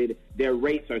isolated. Their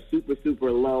rates are super,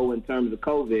 super low in terms of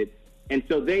COVID. And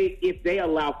so if they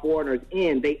allow foreigners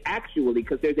in, they actually,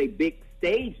 because there's a big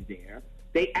stage there,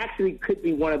 they actually could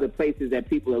be one of the places that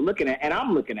people are looking at. And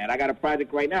I'm looking at. I got a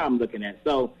project right now I'm looking at.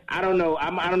 So I don't know.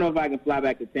 I don't know if I can fly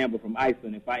back to Tampa from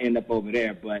Iceland if I end up over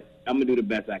there, but I'm going to do the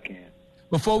best I can.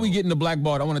 Before we get into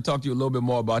Blackballed, I want to talk to you a little bit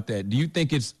more about that. Do you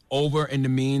think it's over in the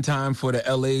meantime for the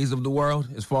LAs of the world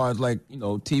as far as, like, you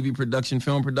know, TV production,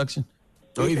 film production?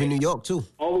 Or even New York, too.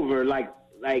 Over, like,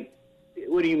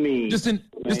 what do you mean? Just in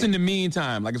the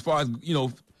meantime, like as far as, you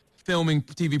know, filming,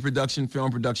 TV production, film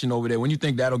production over there. When you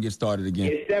think that'll get started again?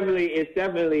 It's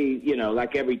definitely, you know,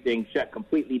 like everything, shut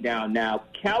completely down now.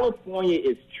 California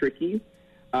is tricky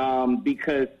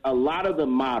because a lot of the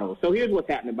models. So here's what's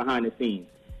happening behind the scenes.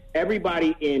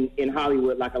 Everybody in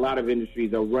Hollywood, like a lot of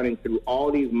industries, are running through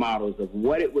all these models of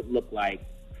what it would look like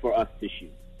for us to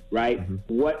shoot, right?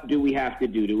 Mm-hmm. What do we have to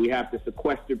do? Do we have to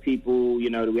sequester people? You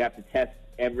know, do we have to test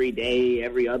every day,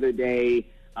 every other day?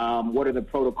 What are the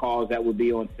protocols that would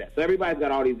be on set? So everybody's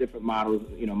got all these different models,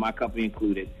 you know, my company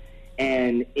included.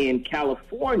 And in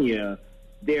California,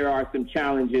 there are some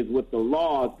challenges with the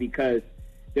laws because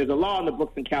there's a law in the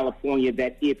books in California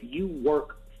that if you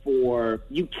work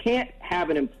you can't have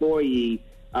an employee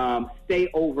stay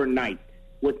overnight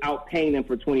without paying them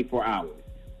for 24 hours.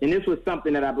 And this was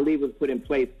something that I believe was put in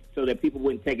place so that people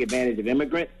wouldn't take advantage of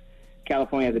immigrants.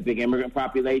 California has a big immigrant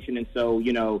population, and so,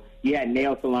 you know, you had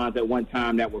nail salons at one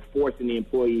time that were forcing the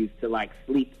employees to, like,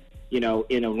 sleep, you know,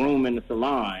 in a room in the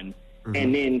salon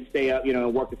and then stay up, you know,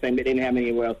 and work the same. They didn't have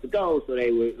anywhere else to go, so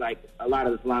they were, like, a lot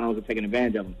of the salon owners were taking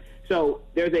advantage of them. So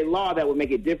there's a law that would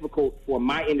make it difficult for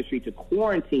my industry to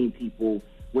quarantine people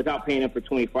without paying them for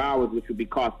 24 hours, which would be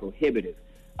cost prohibitive.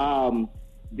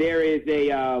 There's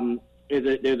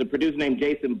a producer named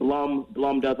Jason Blum.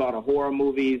 Blum does all the horror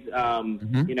movies,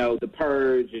 you know, The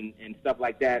Purge and stuff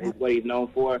like that is what he's known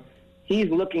for. He's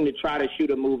looking to try to shoot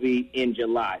a movie in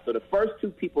July. So the first two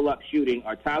people up shooting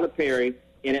are Tyler Perry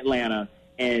in Atlanta,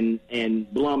 and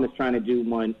Blum is trying to do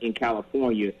one in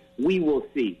California. We will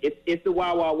see. It's the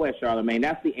Wild Wild West, Charlamagne.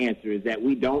 That's the answer, is that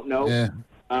we don't know. Yeah.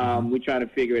 We're trying to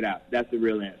figure it out. That's the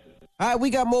real answer. All right,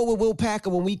 we got more with Will Packer.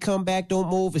 When we come back, don't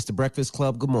move. It's the Breakfast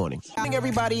Club. Good morning. Good morning,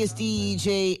 everybody. It's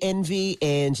DJ Envy,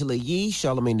 Angela Yee,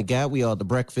 Charlamagne the Guy. We are the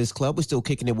Breakfast Club. We're still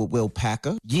kicking it with Will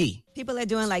Packer. Yee. People are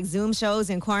doing like Zoom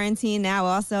shows in quarantine now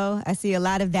also. I see a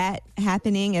lot of that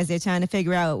happening as they're trying to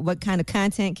figure out what kind of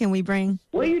content can we bring.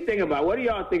 What do you think about? What do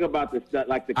y'all think about this stuff?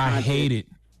 Like the content? I hate it.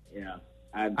 Yeah.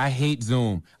 I hate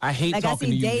Zoom. I hate like talking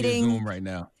to you via Zoom right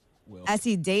now. Will. I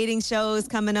see dating shows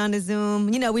coming on the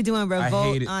Zoom. You know, we're doing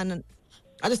Revolt on.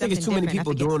 I just think it's too many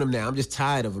people doing them now. I'm just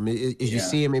tired of them. You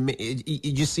see them,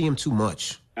 you just see them too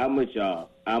much. I'm with y'all.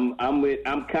 I'm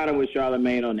kind of with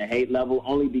Charlamagne on the hate level,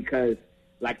 only because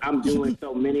like I'm doing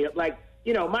so many. Like,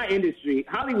 you know, my industry,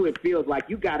 Hollywood feels like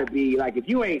you got to be like, if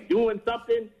you ain't doing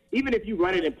something, even if you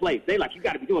run it in place, they like, you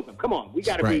got to be doing something. Come on, we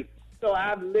got to be. So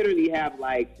I literally have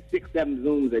like 6-7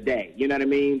 Zooms a day. You know what I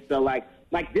mean? So like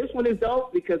this one is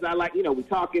dope because I like, you know, we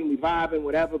talking, we vibing,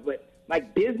 whatever, but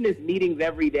like business meetings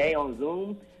every day on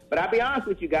Zoom. But I'll be honest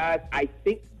with you guys, I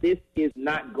think this is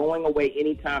not going away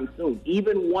anytime soon.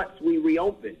 Even once we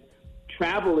reopen,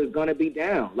 travel is going to be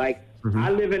down. Like,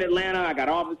 I live in Atlanta. I got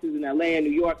offices in L.A. and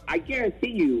New York. I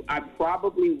guarantee you I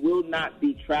probably will not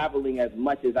be traveling as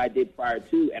much as I did prior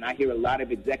to, and I hear a lot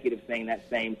of executives saying that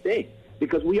same thing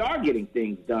because we are getting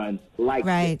things done like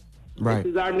this. This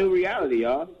is our new reality,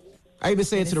 y'all. I even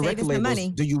say it to the record labels,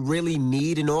 do you really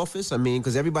need an office? I mean,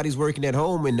 because everybody's working at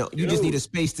home and you just need a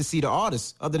space to see the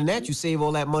artists. Other than that, you save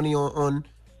all that money on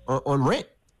rent.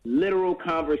 Literal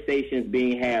conversations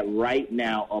being had right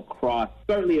now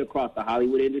certainly across the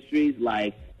Hollywood industries.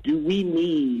 Like, do we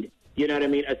need, you know what I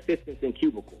mean, assistants in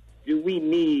cubicles? Do we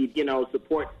need, you know,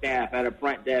 support staff at a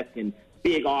front desk and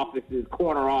big offices,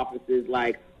 corner offices?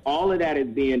 Like, all of that is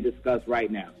being discussed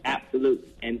right now.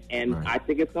 Absolutely. And I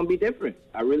think it's going to be different.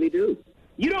 I really do.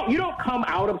 You don't come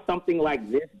out of something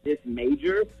like this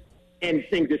major and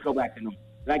things just go back to normal.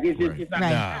 Like, it's just it's not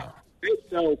going to happen.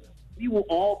 So we will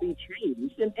all be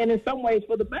changed, and in some ways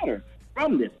for the better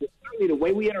from this. But certainly the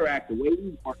way we interact, the way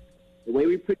we work, the way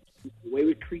we produce, the way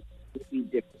we treat will be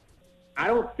different. I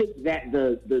don't think that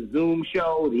the Zoom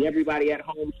show, the everybody at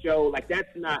home show, like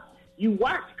that's not, you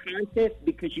watch content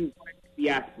because you want it to be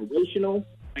aspirational,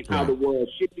 like how the world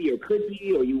should be or could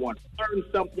be, or you want to learn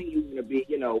something, you want to be,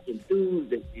 you know,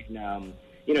 enthused and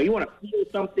you know, you want to feel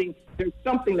something. There's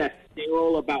something that's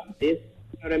sterile about this,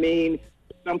 you know what I mean?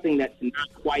 Something that's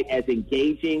not quite as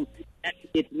engaging.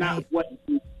 It's not what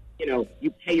you know, you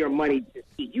pay your money to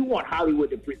see. You want Hollywood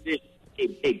to present a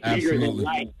bigger than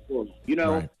life story, you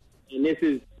know? Right. And this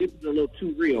is a little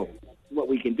too real, what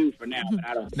we can do for now, but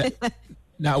I don't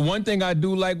Now, one thing I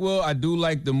do like, Will, I do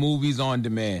like the movies on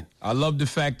demand. I love the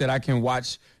fact that I can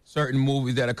watch certain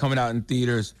movies that are coming out in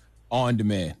theaters on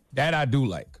demand. That I do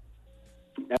like.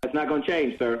 That's not going to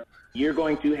change, sir. You're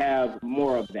going to have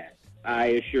more of that, I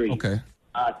assure you. Okay.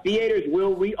 Theaters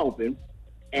will reopen,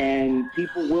 and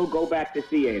people will go back to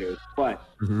theaters. But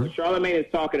what Charlamagne is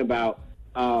talking about,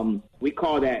 we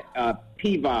call that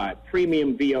PVOD,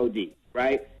 Premium VOD,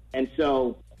 right? And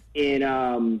so in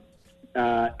all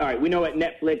right, we know at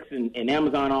Netflix and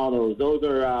Amazon, all those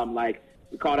are like,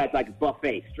 we call that like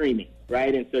buffet streaming,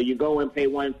 right? And so you go and pay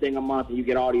one thing a month and you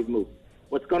get all these movies.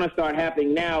 What's going to start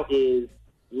happening now is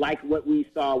like what we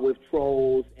saw with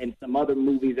Trolls and some other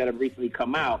movies that have recently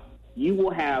come out. You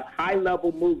will have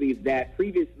high-level movies that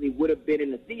previously would have been in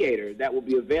the theater that will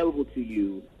be available to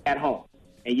you at home.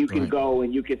 And you can go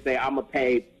and you can say, I'm going to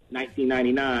pay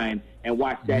 $19.99 and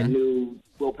watch that new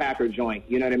Will Packer joint,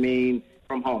 you know what I mean,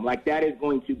 from home. Like, that is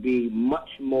going to be much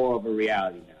more of a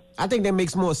reality now. I think that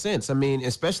makes more sense. I mean,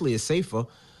 especially it's safer.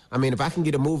 I mean, if I can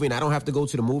get a movie and I don't have to go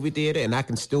to the movie theater and I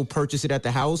can still purchase it at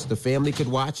the house, the family could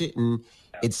watch it, and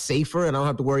it's safer, and I don't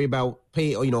have to worry about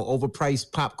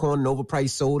overpriced popcorn and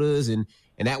overpriced sodas, and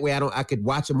that way I could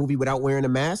watch a movie without wearing a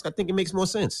mask. I think it makes more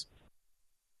sense.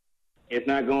 It's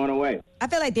not going away. I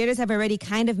feel like theaters have already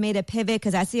kind of made a pivot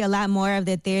because I see a lot more of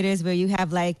the theaters where you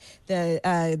have like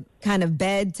the kind of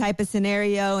bed type of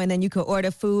scenario, and then you could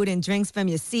order food and drinks from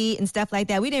your seat and stuff like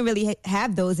that. We didn't really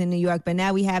have those in New York, but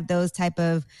now we have those type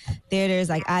of theaters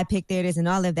like iPic theaters and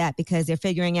all of that because they're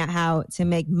figuring out how to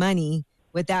make money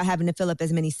without having to fill up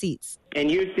as many seats.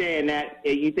 And you're saying that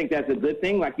you think that's a good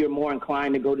thing? Like you're more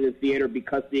inclined to go to the theater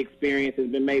because the experience has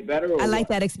been made better? Or I like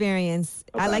that experience.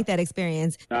 Okay. I like that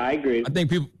experience. I agree. I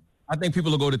think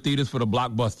people will go to theaters for the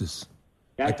blockbusters.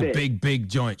 That's like the big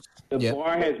joints. The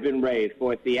bar has been raised.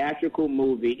 For a theatrical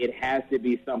movie, it has to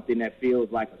be something that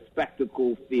feels like a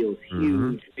spectacle, feels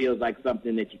huge, feels like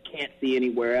something that you can't see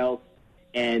anywhere else.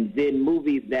 And then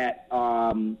movies that,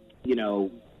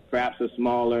 perhaps are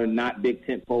smaller, not big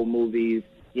tentpole movies.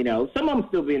 Some of them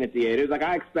still be in the theaters. Like,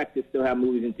 I expect to still have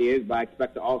movies in theaters, but I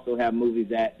expect to also have movies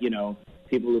that,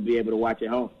 people will be able to watch at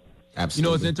home.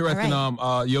 Absolutely. It's interesting,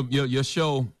 right. Your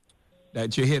show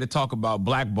that you're here to talk about,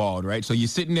 Blackballed, right? So you're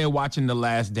sitting there watching The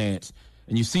Last Dance,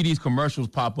 and you see these commercials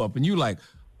pop up, and you're like,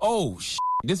 oh,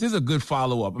 this is a good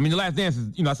follow-up. I mean, The Last Dance is,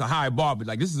 that's a high bar, but,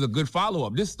 like, this is a good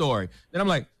follow-up, this story. Then I'm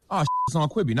like, oh, it's on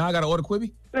Quibi. Now I got to order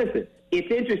Quibi? Listen. It's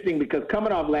interesting because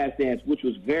coming off Last Dance, which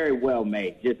was very well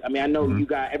made, I know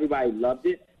everybody loved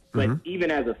it, but even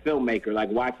as a filmmaker, like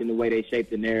watching the way they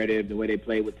shaped the narrative, the way they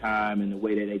played with time, and the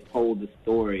way that they told the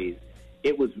stories,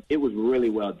 it was really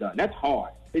well done. That's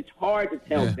hard. It's hard to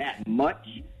tell that much,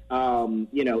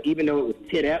 even though it was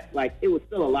tit-up, like it was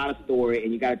still a lot of story,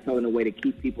 and you got to tell it in a way to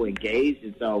keep people engaged.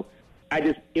 And so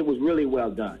it was really well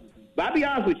done. But I'll be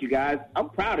honest with you guys, I'm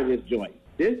proud of this joint.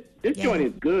 This joint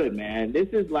is good, man. This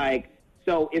is like,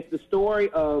 so it's the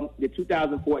story of the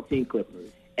 2014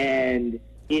 Clippers, and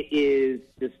it is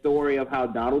the story of how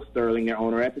Donald Sterling, their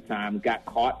owner at the time, got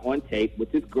caught on tape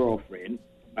with his girlfriend.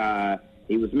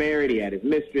 He was married, he had his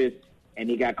mistress,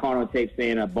 and he got caught on tape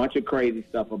saying a bunch of crazy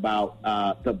stuff about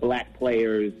the black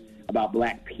players, about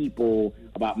black people,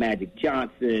 about Magic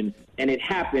Johnson, and it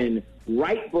happened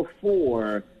right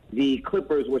before the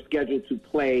Clippers were scheduled to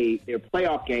play their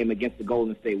playoff game against the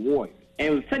Golden State Warriors. And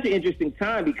it was such an interesting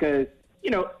time because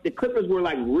the Clippers were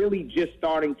like really just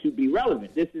starting to be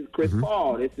relevant. This is Chris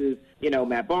Paul. This is,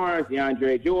 Matt Barnes,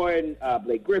 DeAndre Jordan,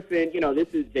 Blake Griffin. This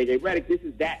is J.J. Redick. This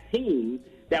is that team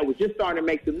that was just starting to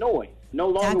make some noise. No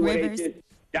longer were they just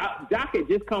Doc had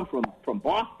just come from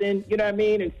Boston. You know what I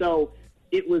mean? And so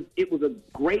it was a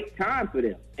great time for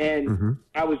them. And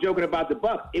I was joking about the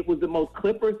Bucks. It was the most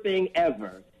Clipper thing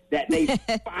ever that they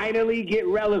finally get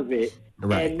relevant.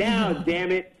 Right. And now,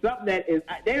 damn it, something that is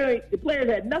the players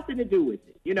had nothing to do with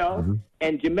it,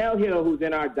 And Jamel Hill, who's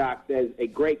in our doc, says a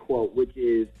great quote, which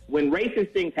is, when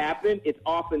racist things happen, it's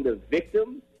often the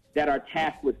victims that are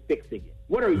tasked with fixing it.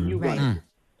 What are you going to do?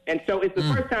 And so it's the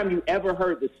first time you ever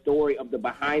heard the story of the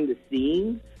behind the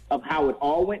scenes of how it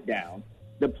all went down.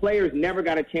 The players never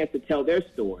got a chance to tell their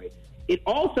story. It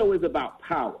also is about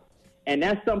power. And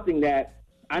that's something that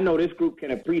I know this group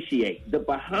can appreciate. The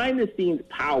behind the scenes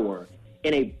power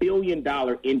in a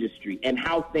billion-dollar industry and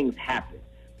how things happen.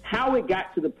 How it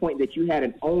got to the point that you had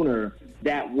an owner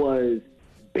that was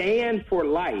banned for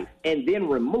life and then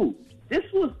removed. This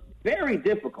was very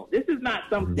difficult. This is not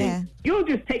something, you don't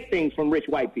just take things from rich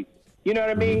white people. You know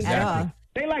what I mean? Exactly.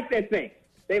 They like their things.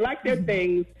 They like their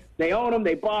things. They own them.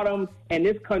 They bought them. And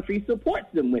this country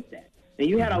supports them with that. And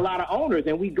you had a lot of owners,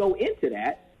 and we go into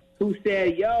that, who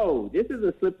said, yo, this is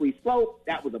a slippery slope.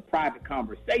 That was a private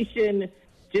conversation.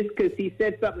 Just because he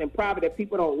said something in private that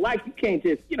people don't like, you can't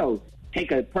just,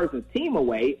 take a person's team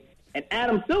away. And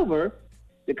Adam Silver,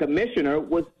 the commissioner,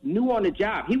 was new on the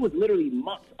job. He was literally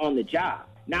months on the job.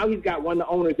 Now he's got one of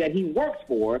the owners that he works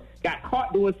for, got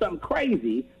caught doing something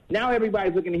crazy. Now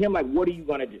everybody's looking at him like, what are you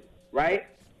going to do, right?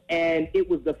 And it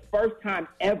was the first time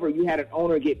ever you had an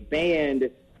owner get banned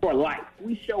for life.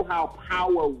 We show how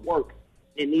power works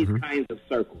in these kinds of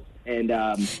circles. And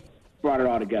brought it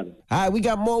all together. All right, we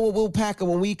got more with Will Packer.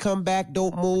 When we come back,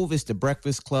 don't move. It's the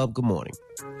Breakfast Club. Good morning.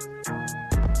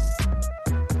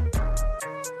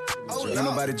 Ain't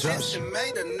nobody jumps.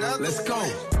 Let's go.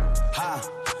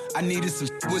 I needed some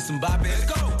with some bop in it.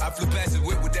 Let's go. I flew past the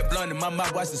whip with that blunt in my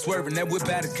mouth, watched it swerving. That whip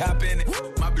had a cop in it.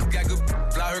 My bitch got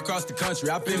good, fly her across the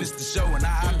country. I finished the show and I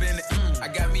hop in it. I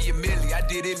got me a milli, I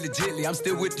did it legitly. I'm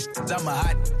still with the shit, I'm a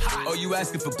hot. Oh, you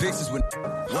asking for pictures with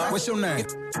what's your name?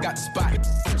 Got the spot.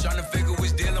 I'm trying to figure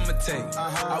which deal I'ma take.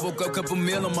 I woke up, couple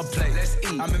meal on my plate. Let's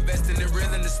eat. I'm investing in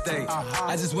real estate.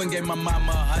 I just went and gave my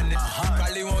mama 100.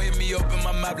 Probably won't hear me open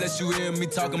my mouth, let you hear me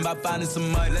talking about finding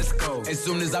some money. Let's go. As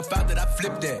soon as I found that, I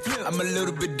flipped that. I'm a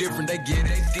little bit different, they get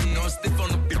it. No, I'm stiff on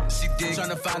the bitch, she dig. Trying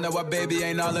to find out why baby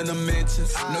ain't all in the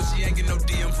mentions. No, she ain't get no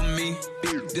DM from me.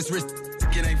 This wrist,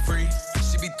 it ain't free.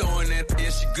 She be throwing that, yeah,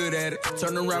 she good at it.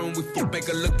 Turn around when we make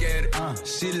her look at it.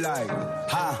 She like,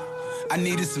 ha. I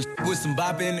needed some with some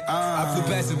bop in it. I flew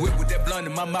past the whip with that blunt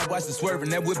in my mouth, watched it swerving.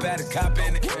 That whip had a cop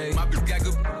in it. My bitch got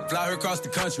good, fly her across the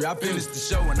country. I finished the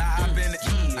show and I hop in it.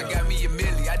 I got me a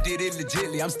milli, I did it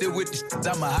legitly. I'm still with the shit,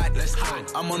 I'm a hot. Let's go.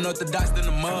 I'm unorthodox than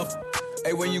the muff.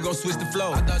 Hey, when you gon' switch the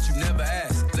flow? I thought you never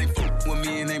asked. They f with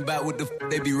me and ain't bout what the f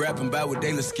they be rapping about what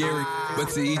they look scary. But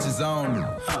to each his own.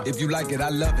 If you like it, I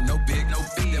love it. No big, no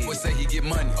fee. That boy say he get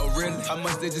money. Oh really? How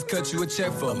much they just cut you a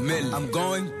check for? $1 million. I'm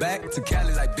going back to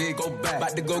Cali like big. Go back.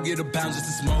 About to go get a pound just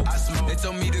to smoke. I smoke. They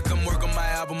told me to come work on my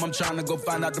album. I'm trying to go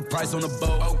find out the price on the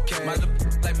boat. Okay. My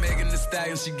like Megan Thee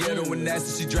Stallion. She get her when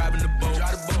nasty. She driving the boat.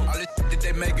 Drive the boat. All this that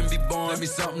they making be born. Let me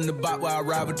something to bop while I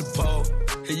ride with the pole.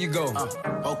 Here you go.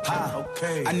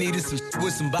 Okay. I needed some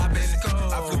with some bop in it.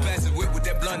 I flew past the whip with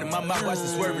that blunt in my mouth, watched it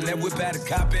swerving. That whip had a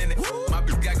cop in it. My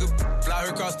bitch got good, fly her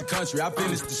across the country. I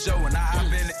finished the show and I hop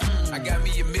in it. I got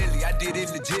me a milli, I did it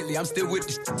legitly. I'm still with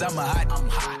the shit, I'm a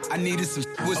hot. I needed some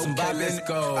with some bop in it.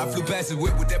 I flew past the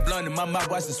whip with that blunt in my mouth,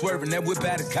 watched it swerving. That whip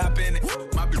had a cop in it.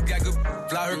 My bitch got good,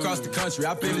 fly her across the country.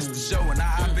 I finished the show and I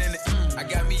hop in it. I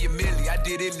got me a milli, I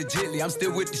did it legitly. I'm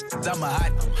still with the shit, I'm a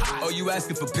hot. Oh, you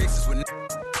asking for pictures with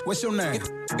what's your name?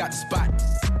 Got the spot.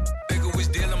 Figure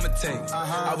which deal I'ma take.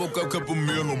 I woke up, couple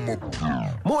meal on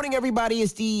my. Morning, everybody.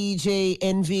 It's DJ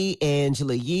Envy,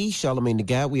 Angela Yee, Charlamagne the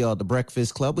Guy. We are the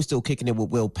Breakfast Club. We're still kicking it with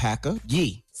Will Packer.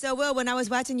 Yee. So, Will, when I was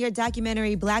watching your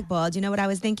documentary Blackballed, you know what I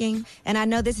was thinking? And I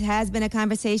know this has been a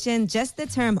conversation, just the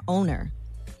term owner,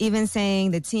 even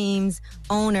saying the team's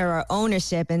owner or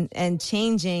ownership and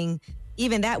changing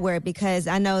even that word, because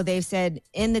I know they've said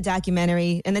in the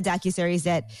documentary, in the docuseries,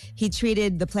 that he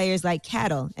treated the players like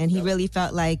cattle and he really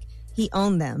felt like he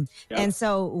owned them. And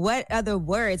so what other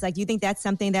words, like, do you think that's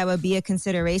something that would be a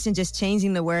consideration, just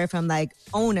changing the word from like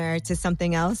owner to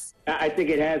something else? I think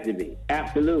it has to be.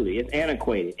 Absolutely. It's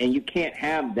antiquated. And you can't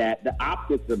have that, the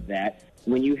optics of that,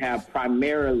 when you have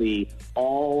primarily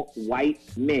all white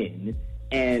men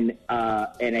and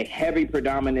a heavy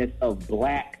predominance of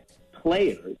black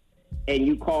players, and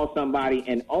you call somebody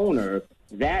an owner,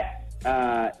 that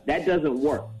doesn't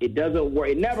work. It doesn't work.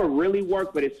 It never really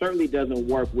worked, but it certainly doesn't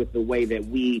work with the way that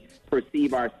we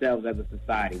perceive ourselves as a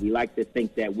society. We like to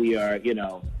think that we are,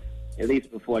 at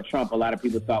least before Trump, a lot of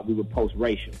people thought we were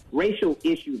post-racial. Racial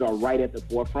issues are right at the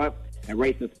forefront, and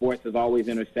race and sports has always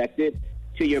intersected.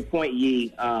 To your point,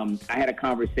 Yee, I had a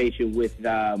conversation with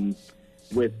one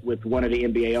of the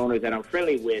NBA owners that I'm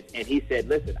friendly with, and he said,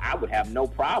 listen, I would have no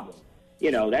problem.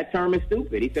 That term is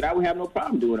stupid. He said, I would have no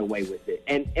problem doing away with it.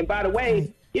 And by the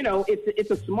way,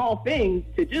 it's a small thing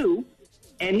to do.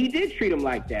 And he did treat him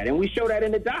like that. And we show that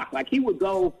in the doc. Like, he would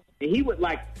go and he would,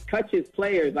 like, touch his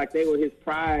players like they were his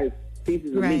prize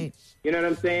pieces of meat. You know what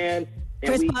I'm saying?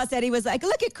 And Chris Paul said he was like,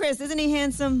 look at Chris. Isn't he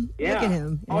handsome? Yeah, look at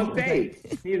him. On stage.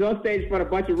 He was on stage in front of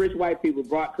a bunch of rich white people,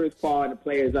 brought Chris Paul and the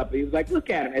players up. And he was like, look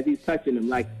at him as he's touching them.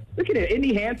 Like, look at him. Isn't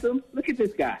he handsome? Look at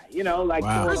this guy.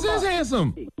 Wow. Chris is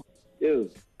handsome.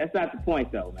 Dude, that's not the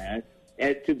point, though, man.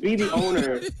 And to be the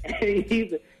owner,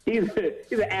 he's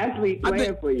an athlete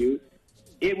playing for you.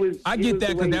 I get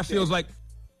that, because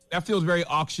that feels very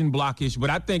auction blockish, but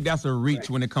I think that's a reach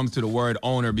when it comes to the word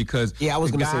owner, because I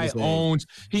was the guy owns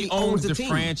the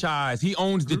franchise. He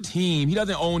owns the team. He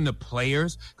doesn't own the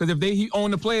players, because if he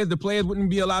owned the players wouldn't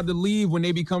be allowed to leave when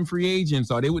they become free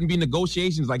agents, or they wouldn't be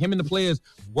negotiations. Like, him and the players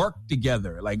work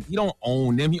together. Like, he don't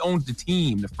own them. He owns the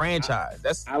team, the franchise.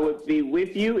 I would be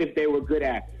with you if they were good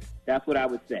actors. That's what I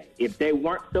would say. If they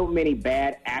weren't so many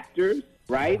bad actors,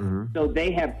 right? Mm-hmm. So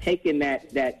they have taken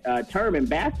that term and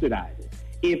bastardized it.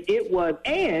 If it was,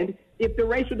 and if the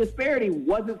racial disparity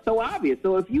wasn't so obvious.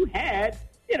 So if you had,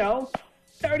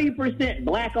 30%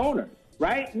 black owners,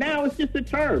 right? Now it's just a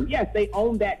term. Yes, they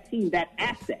own that team, that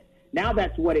asset. Now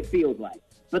that's what it feels like.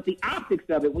 But the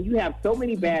optics of it, when you have so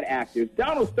many bad actors,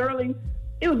 Donald Sterling,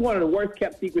 it was one of the worst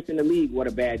kept secrets in the league what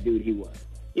a bad dude he was.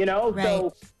 Right.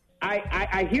 So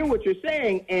I hear what you're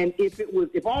saying, and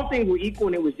if all things were equal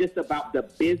and it was just about the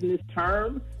business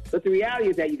term, but the reality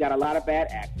is that you got a lot of bad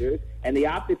actors, and the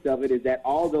optics of it is that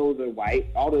all those are white.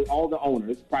 All the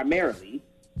owners primarily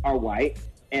are white,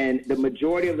 and the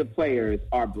majority of the players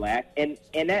are black, and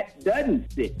that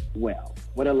doesn't sit well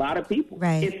with a lot of people,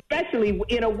 right? Especially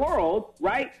in a world,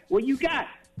 right, where you got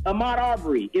Ahmaud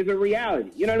Arbery is a reality.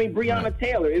 You know what I mean? Breonna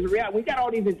Taylor is a reality. We got all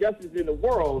these injustices in the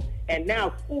world, and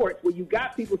now sports, where you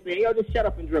got people saying, yo, just shut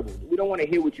up and dribble. We don't want to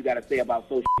hear what you got to say about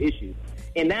social issues.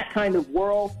 In that kind of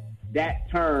world, that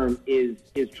term is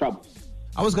troublesome.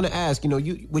 I was going to ask,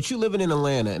 with you living in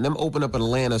Atlanta and them open up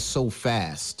Atlanta so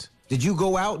fast, did you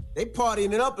go out? They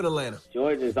partying it up in Atlanta.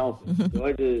 Georgia's awesome.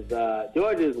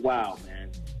 Georgia's wild,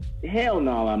 man. Hell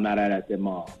no, I'm not out at the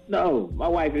mall. No, my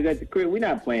wife is at the crib. We're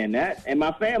not playing that, and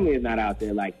my family is not out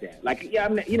there like that. Like, yeah,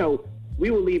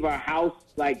 we will leave our house,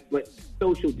 but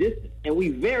social distance, and we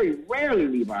very rarely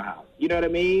leave our house. You know what I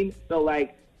mean? So,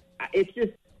 it's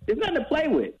just, there's nothing to play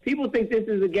with. People think this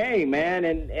is a game, man,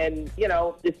 and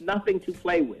it's nothing to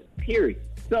play with, period.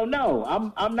 So,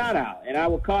 no, I'm not out, and I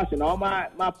would caution all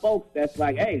my folks that's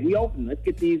like, hey, we open. Let's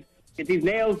get these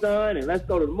nails done, and let's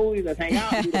go to the movies. Let's hang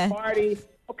out, do the party.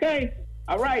 Okay,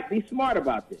 all right, be smart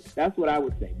about this. That's what I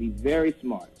would say. Be very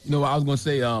smart. I was going to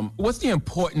say, what's the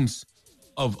importance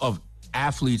of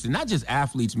athletes, and not just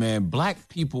athletes, man, black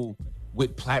people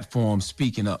with platforms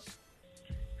speaking up?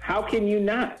 How can you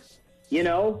not?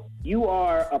 You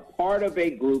are a part of a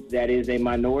group that is a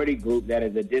minority group, that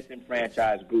is a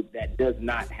disenfranchised group that does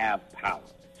not have power.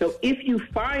 So if you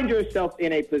find yourself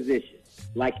in a position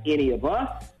like any of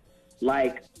us,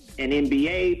 like an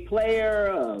NBA player,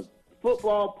 a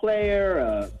football player,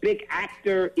 a big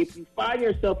actor, if you find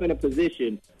yourself in a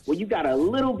position where you got a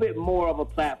little bit more of a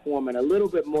platform and a little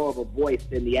bit more of a voice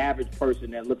than the average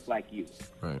person that looks like you,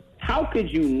 right? How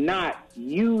could you not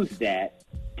use that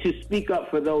to speak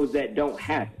up for those that don't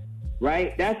have it,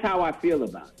 right? That's how I feel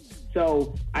about it.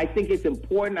 So I think it's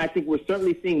important. I think we're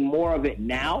certainly seeing more of it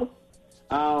now,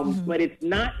 but it's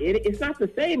not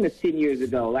the same as 10 years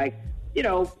ago.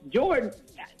 Jordan,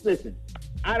 listen,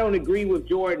 I don't agree with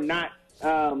Jordan not,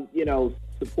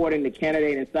 supporting the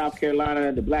candidate in South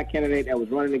Carolina, the black candidate that was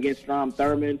running against Strom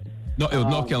Thurmond. No, it was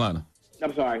North Carolina.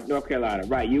 I'm sorry, North Carolina.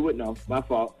 Right, you would know. My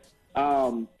fault.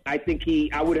 I think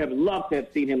I would have loved to have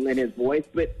seen him lend his voice,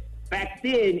 but back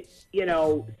then,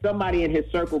 somebody in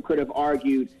his circle could have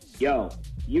argued, yo,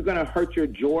 you're going to hurt your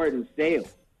Jordan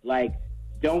sales.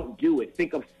 Don't do it.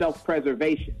 Think of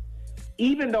self-preservation.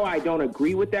 Even though I don't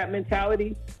agree with that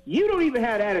mentality, you don't even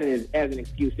have that as an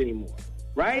excuse anymore,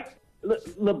 right?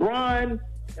 LeBron,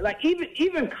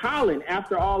 even Colin,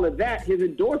 after all of that, his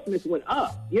endorsements went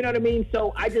up. You know what I mean?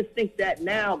 So I just think that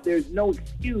now there's no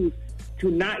excuse to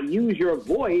not use your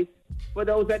voice for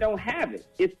those that don't have it,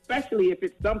 especially if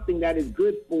it's something that is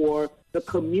good for the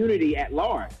community at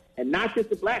large. And not just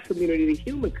the black community, the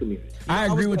human community. I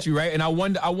agree with you, right? And I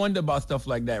wonder about stuff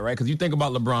like that, right? Because you think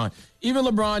about LeBron. Even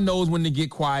LeBron knows when to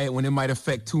get quiet, when it might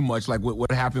affect too much, like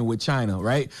what happened with China,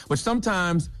 right? But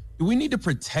sometimes, do we need to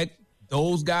protect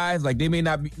those guys? They may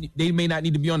not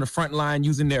need to be on the front line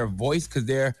using their voice because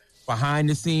they're behind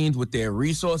the scenes with their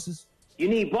resources. You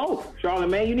need both,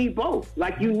 Charlamagne. You need both.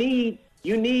 You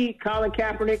need Colin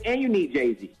Kaepernick and you need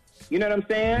Jay-Z. You know what I'm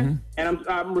saying? Mm-hmm. And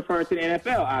I'm referring to the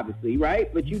NFL, obviously,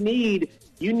 right? But you need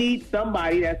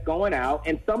somebody that's going out,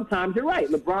 and sometimes you're right.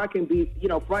 LeBron can be,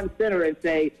 front and center and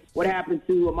say what happened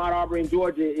to Ahmaud Arbery in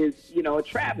Georgia is, a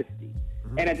travesty.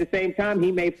 Mm-hmm. And at the same time,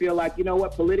 he may feel like,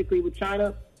 politically with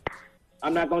China,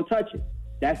 I'm not going to touch it.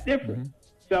 That's different.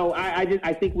 Mm-hmm. So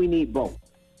I think we need both.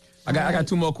 I got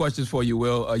two more questions for you,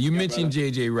 Will. You mentioned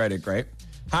J.J. Redick, right?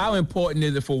 How important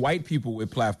is it for white people with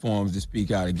platforms to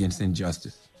speak out against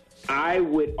injustice? I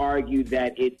would argue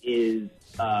that it is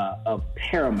of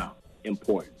paramount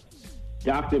importance.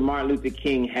 Dr. Martin Luther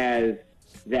King has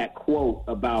that quote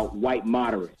about white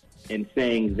moderates and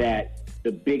saying that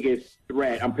the biggest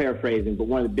threat, I'm paraphrasing, but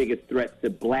one of the biggest threats to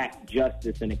black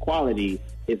justice and equality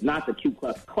is not the Ku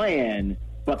Klux Klan,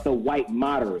 but the white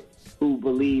moderate who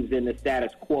believes in the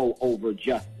status quo over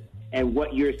justice. And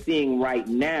what you're seeing right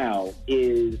now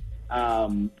is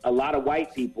a lot of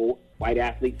white people, white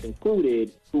athletes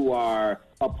included, who are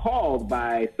appalled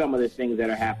by some of the things that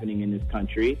are happening in this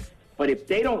country. But if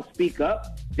they don't speak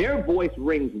up, their voice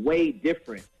rings way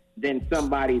different than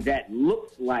somebody that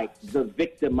looks like the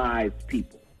victimized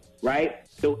people, right?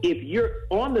 So if you're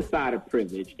on the side of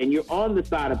privilege and you're on the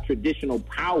side of traditional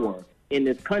power in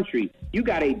this country, you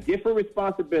got a different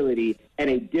responsibility and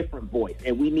a different voice,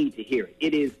 and we need to hear it.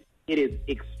 It is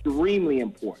extremely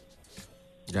important.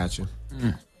 Gotcha.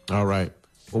 All right.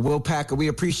 Well, Will Packer, we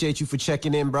appreciate you for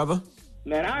checking in, brother.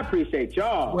 Man, I appreciate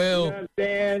y'all. Well, you know what I'm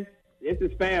saying? This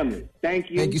is family. Thank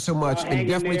you. Thank you so much. And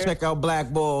definitely check out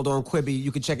Blackballed on Quibi.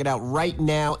 You can check it out right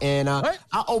now. And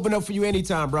I'll open up for you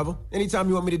anytime, brother. Anytime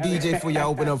you want me to DJ for you, I'll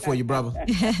open up for you, brother.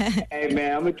 Hey,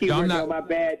 man, I'm going to keep working on my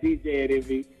bad DJing,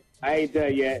 Envy. I ain't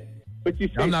done yet. But you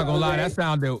I'm not gonna lie, that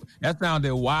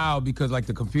sounded wild because like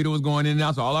the computer was going in and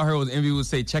out, so all I heard was Envy would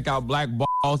say, "Check out Black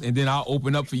Balls," and then I'll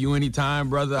open up for you anytime,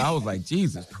 brother. I was like,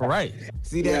 Jesus Christ!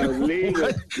 See that? Yo, leave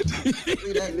it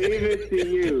to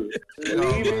you.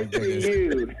 Leave it to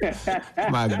you.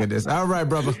 My goodness. All right,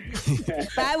 brother.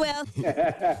 Bye, Will.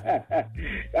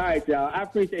 All right, y'all. I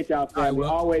appreciate y'all, family.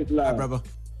 Always love. All right, brother.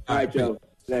 All right, Joe.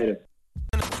 Later.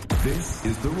 This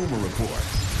is the Rumor Report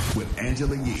with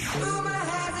Angela Yee.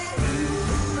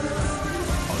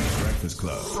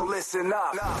 Club. So listen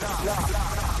up.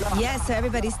 Yes, so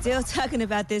everybody's still talking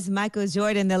about this Michael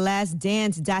Jordan, The Last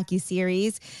Dance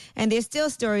docuseries, and there's still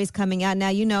stories coming out. Now,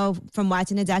 you know from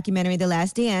watching the documentary The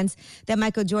Last Dance that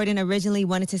Michael Jordan originally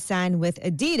wanted to sign with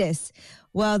Adidas.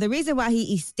 Well, the reason why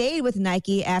he stayed with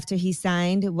Nike after he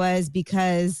signed was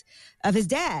because of his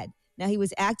dad. Now, he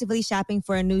was actively shopping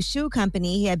for a new shoe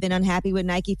company. He had been unhappy with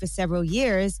Nike for several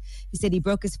years. He said he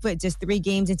broke his foot just 3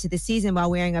 games into the season while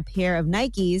wearing a pair of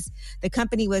Nikes. The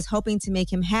company was hoping to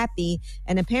make him happy,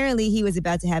 and apparently he was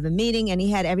about to have a meeting, and he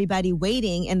had everybody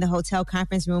waiting in the hotel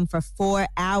conference room for 4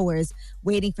 hours,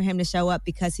 waiting for him to show up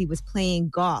because he was playing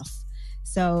golf.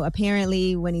 So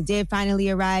apparently when he did finally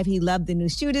arrive, he loved the new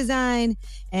shoe design,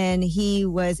 and he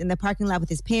was in the parking lot with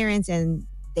his parents, and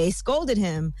they scolded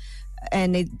him.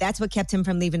 And that's what kept him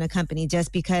from leaving the company,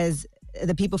 just because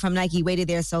the people from Nike waited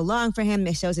there so long for him.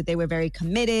 It shows that they were very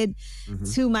committed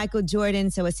to Michael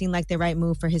Jordan. So it seemed like the right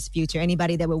move for his future.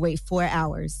 Anybody that would wait 4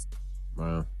 hours.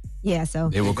 Wow. Yeah, so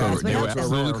they were correct. They were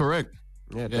absolutely correct.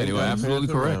 Yeah, they were absolutely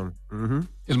correct.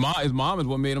 His mom is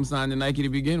what made him sign to Nike to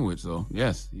begin with. So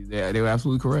yes, they were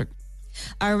absolutely correct.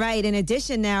 All right. In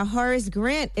addition, now Horace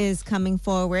Grant is coming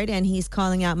forward, and he's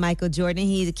calling out Michael Jordan.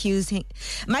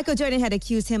 Michael Jordan had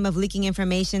accused him of leaking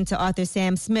information to author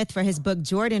Sam Smith for his book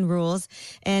Jordan Rules.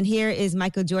 And here is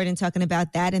Michael Jordan talking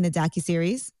about that in the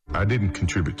docuseries. I didn't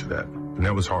contribute to that, and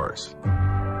that was Horace.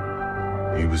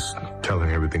 He was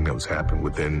telling everything that was happening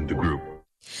within the group.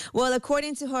 Well,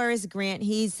 according to Horace Grant,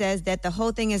 he says that the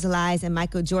whole thing is lies, and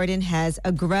Michael Jordan has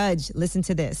a grudge. Listen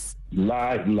to this.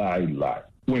 Lie, lie, lie.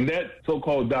 When that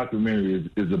so-called documentary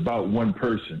is about one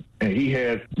person and he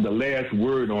has the last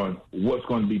word on what's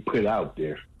going to be put out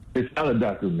there, it's not a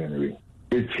documentary.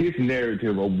 It's his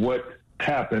narrative of what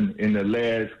happened in the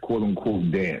last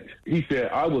quote-unquote dance. He said,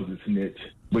 I was a snitch,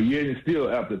 but yet and still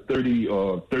after 30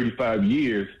 or 35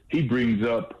 years, he brings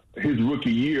up his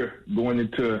rookie year going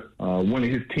into one of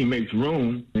his teammates'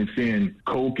 room and seeing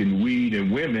coke and weed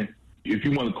and women. If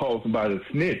you want to call somebody a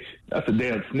snitch, that's a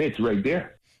damn snitch right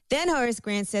there. Then Horace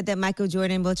Grant said that Michael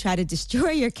Jordan will try to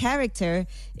destroy your character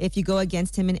if you go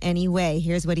against him in any way.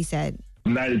 Here's what he said.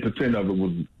 90% of it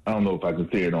was, I don't know if I can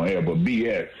say it on air, but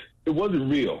BS. It wasn't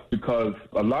real because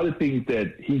a lot of things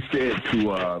that he said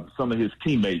to some of his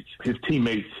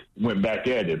teammates went back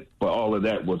at him, but all of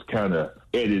that was kind of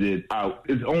edited out.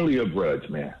 It's only a grudge,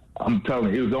 man. I'm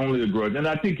telling you, it was only a grudge. And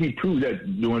I think he proved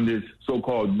that during this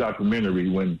so-called documentary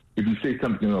when if you say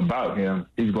something about him,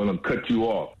 he's going to cut you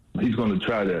off. He's going to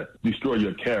try to destroy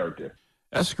your character.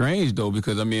 That's strange, though,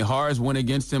 because, I mean, Horace went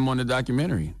against him on the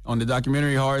documentary. On the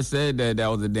documentary, Horace said that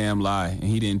was a damn lie, and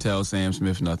he didn't tell Sam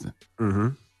Smith nothing.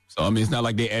 So, I mean, it's not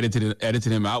like they edited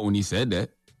him out when he said that.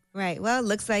 Right. Well, it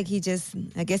looks like I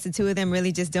guess the two of them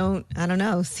really just don't, I don't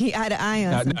know, see eye to eye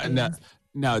on something.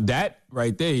 Now, that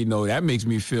right there, that makes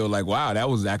me feel like, wow, that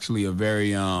was actually a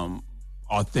very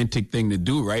authentic thing to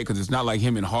do, right? Because it's not like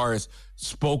him and Horace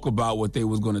spoke about what they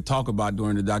was going to talk about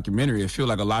during the documentary. I feel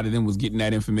like a lot of them was getting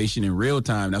that information in real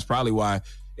time. That's probably why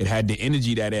it had the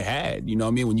energy that it had. You know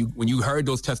what I mean? When you heard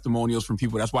those testimonials from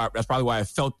people, that's probably why it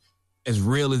felt as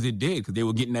real as it did, because they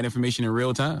were getting that information in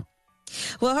real time.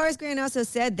 Well, Horace Grant also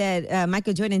said that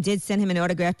Michael Jordan did send him an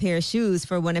autographed pair of shoes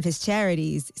for one of his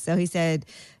charities. So he said,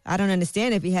 I don't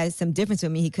understand if he had some difference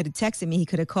with me. He could have texted me. He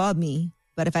could have called me.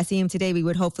 But if I see him today, we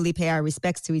would hopefully pay our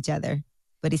respects to each other.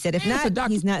 But he said, if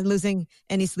not, he's not losing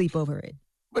any sleep over it.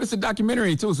 But it's a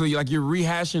documentary, too. So you're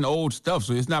rehashing old stuff.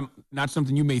 So it's not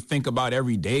something you may think about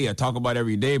every day or talk about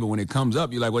every day. But when it comes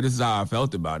up, you're like, well, this is how I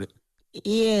felt about it.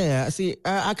 Yeah, see,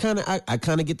 I kind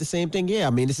of get the same thing. Yeah, I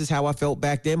mean, this is how I felt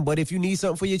back then. But if you need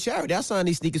something for your charity, I'll sign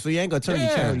these sneakers for you. I ain't going to turn your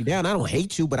charity down. I don't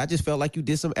hate you, but I just felt like you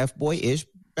did some F-boy-ish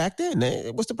back then.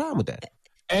 What's the problem with that?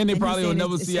 And they probably will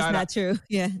never see eye to eye. It's not true.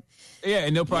 Yeah. Yeah,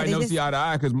 and they'll probably never see eye to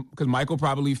eye because Michael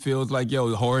probably feels like,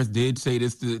 yo, Horace did say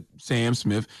this to Sam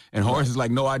Smith, and Horace is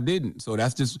like, no, I didn't. So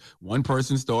that's just one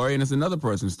person's story, and it's another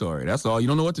person's story. That's all. You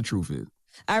don't know what the truth is.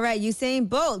 All right, Usain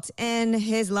Bolt and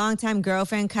his longtime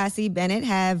girlfriend, Cassie Bennett,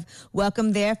 have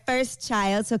welcomed their first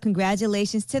child. So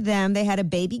congratulations to them. They had a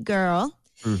baby girl.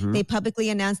 Mm-hmm. They publicly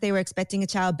announced they were expecting a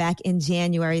child back in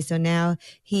January. So now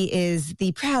he is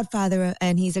the proud father,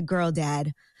 and he's a girl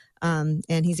dad.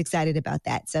 And he's excited about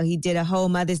that. So he did a whole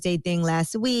Mother's Day thing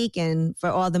last week, and for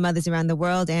all the mothers around the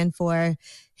world, and for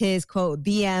his quote,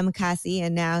 BM Cassie.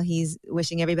 And now he's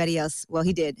wishing everybody else, well,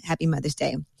 he did. Happy Mother's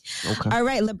Day. Okay. All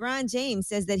right. LeBron James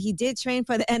says that he did train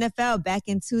for the NFL back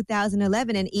in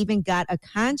 2011 and even got a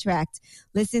contract.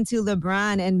 Listen to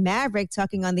LeBron and Maverick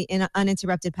talking on the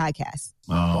Uninterrupted podcast.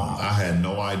 I had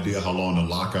no idea how long the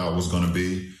lockout was going to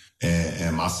be.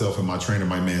 And myself and my trainer,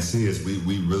 my man Sears,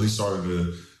 we really started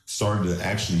to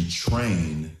actually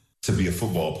train to be a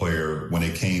football player when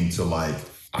it came to like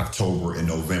October and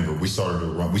November. We started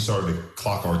to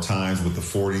clock our times with the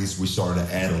 40s. We started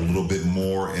to add a little bit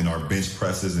more in our bench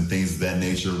presses and things of that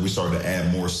nature. We started to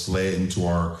add more sledding to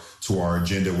our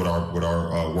agenda with our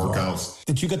workouts.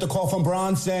 Did you get the call from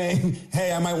Bron saying,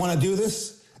 hey, I might want to do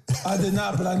this? I did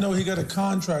not, but I know he got a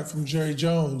contract from Jerry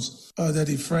Jones that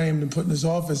he framed and put in his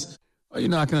office. Well,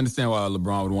 I can understand why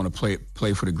LeBron would want to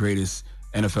play for the greatest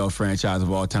NFL franchise of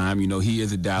all time. He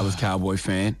is a Dallas Cowboy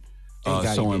fan.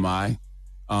 So am I.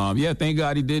 Thank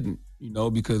God he didn't,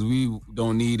 because we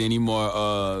don't need any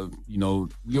more,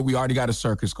 we already got a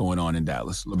circus going on in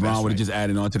Dallas. LeBron would have just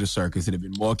added on to the circus. It'd have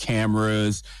been more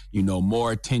cameras,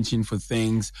 more attention for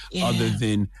things other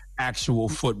than actual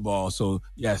football. So,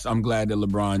 yes, I'm glad that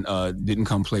LeBron didn't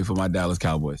come play for my Dallas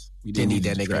Cowboys. We didn't need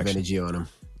that negative energy on him.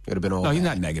 It would have been all he's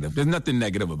not negative. There's nothing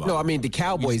negative about him. No, I mean the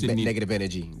Cowboys negative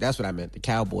energy. That's what I meant. The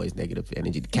Cowboys negative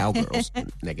energy. The Cowgirls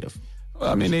negative.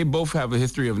 Well, I mean, they both have a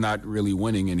history of not really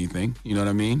winning anything. You know what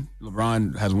I mean?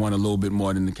 LeBron has won a little bit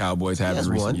more than the Cowboys have in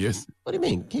recent years. What do you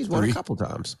mean? He's won a couple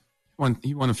times.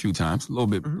 He won a few times. A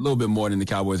little bit more than the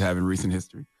Cowboys have in recent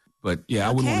history. But, yeah,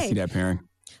 I wouldn't want to see that pairing.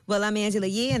 Well, I'm Angela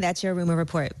Yee, and that's your Rumor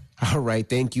Report. All right.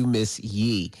 Thank you, Miss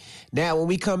Yee. Now, when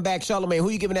we come back, Charlamagne, who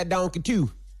you giving that donkey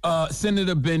to?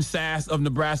 Senator Ben Sasse of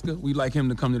Nebraska. We'd like him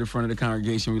to come to the front of the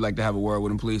congregation. We'd like to have a word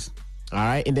with him, please. All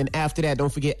right. And then after that,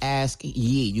 don't forget Ask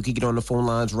Yee. You can get on the phone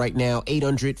lines right now,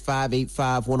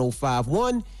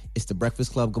 800-585-1051. It's The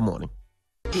Breakfast Club. Good morning.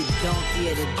 Get donkey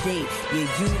of the day.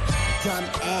 Yeah, you dumb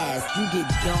ass. You get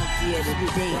donkey of the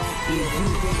day. Yeah, you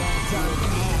dumb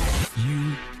ass.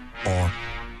 You are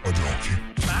a donkey.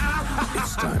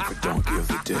 It's time for Donkey of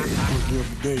the Day. Donkey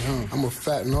of the Day, huh? I'm gonna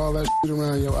fatten all that shit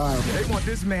around your eye. They want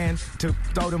this man to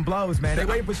throw them blows, man. They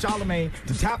waiting for Charlamagne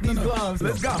to tap these gloves.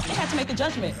 Let's go. They had to make a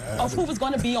judgment of who was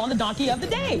going to be on the Donkey of the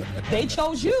Day. They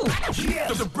chose you.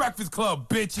 Yeah. The Breakfast Club,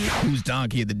 bitches. Who's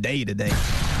Donkey of the Day today?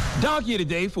 Donkey of the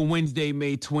Day for Wednesday,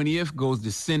 May 20th goes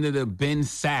to Senator Ben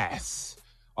Sasse,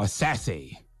 or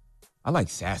Sasse. I like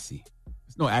sassy.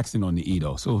 There's no accent on the E,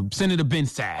 though. So Senator Ben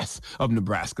Sasse of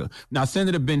Nebraska. Now,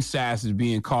 Senator Ben Sasse is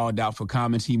being called out for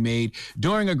comments he made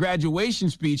during a graduation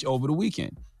speech over the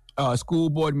weekend. School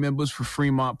board members for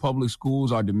Fremont Public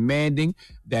Schools are demanding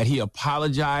that he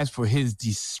apologize for his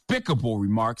despicable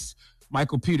remarks.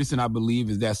 Michael Peterson, I believe,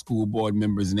 is that school board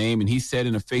member's name, and he said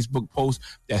in a Facebook post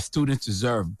that students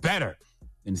deserve better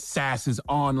than Sasse's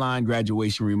online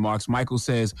graduation remarks. Michael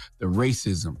says the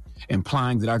racism,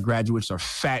 implying that our graduates are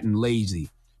fat and lazy,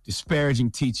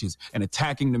 disparaging teachers, and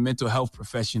attacking the mental health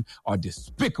profession are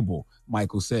despicable.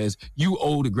 Michael says, you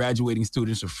owe the graduating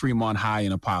students of Fremont High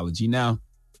an apology. Now,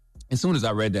 as soon as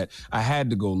I read that, I had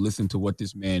to go listen to what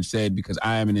this man said, because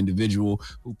I am an individual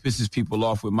who pisses people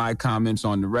off with my comments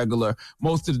on the regular,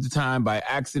 most of the time by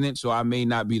accident, so I may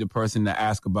not be the person to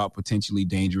ask about potentially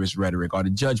dangerous rhetoric or to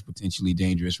judge potentially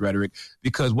dangerous rhetoric,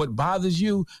 because what bothers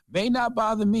you may not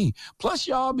bother me. Plus,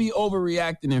 y'all be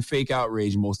overreacting and fake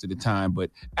outrage most of the time,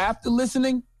 but after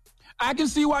listening, I can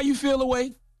see why you feel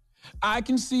away. I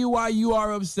can see why you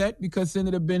are upset, because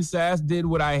Senator Ben Sasse did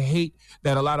what I hate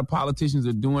that a lot of politicians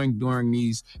are doing during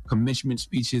these commencement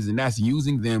speeches, and that's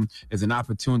using them as an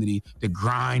opportunity to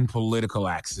grind political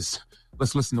axes.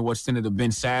 Let's listen to what Senator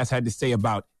Ben Sasse had to say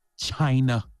about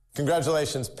China.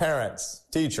 Congratulations, parents,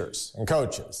 teachers, and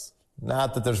coaches.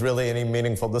 Not that there's really any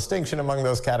meaningful distinction among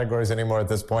those categories anymore at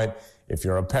this point. If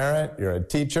you're a parent, you're a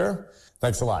teacher.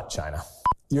 Thanks a lot, China.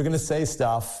 You're going to say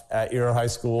stuff at your high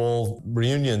school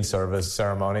reunion service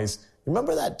ceremonies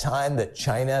Remember that time that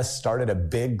China started a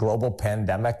big global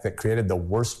pandemic that created the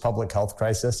worst public health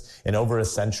crisis in over a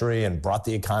century and brought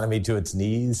the economy to its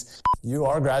knees? You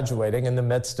are graduating in the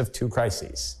midst of two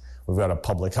crises. We've got a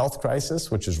public health crisis,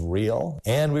 which is real,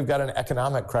 and we've got an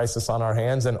economic crisis on our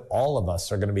hands, and all of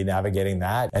us are going to be navigating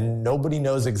that. And nobody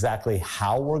knows exactly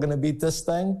how we're going to beat this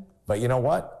thing, but you know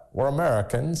what? We're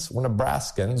Americans, we're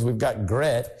Nebraskans, we've got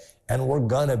grit, and we're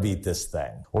gonna beat this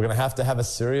thing. We're gonna have a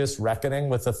serious reckoning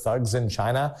with the thugs in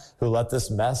China who let this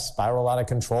mess spiral out of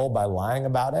control by lying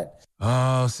about it.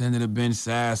 Oh, Senator Ben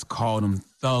Sasse called them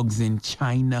thugs in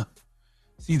China.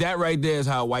 See, that right there is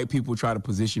how white people try to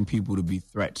position people to be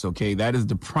threats, okay? That is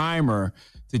the primer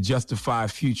to justify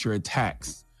future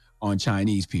attacks on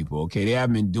Chinese people, okay? They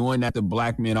have been doing that to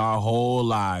black men our whole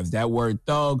lives. That word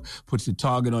thug puts a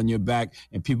target on your back,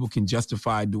 and people can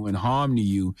justify doing harm to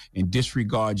you and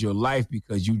disregard your life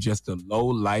because you just a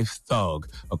low-life thug,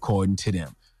 according to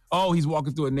them. Oh, he's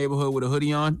walking through a neighborhood with a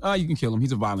hoodie on? Oh, you can kill him.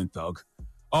 He's a violent thug.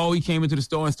 Oh, he came into the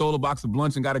store and stole a box of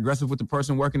blunts and got aggressive with the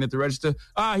person working at the register?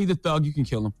 Ah, he's a thug. You can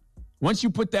kill him. Once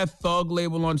you put that thug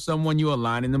label on someone, you're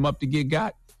lining them up to get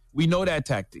got. We know that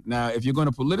tactic. Now, if you're going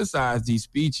to politicize these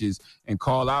speeches and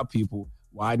call out people,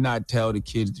 why not tell the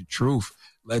kids the truth?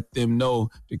 Let them know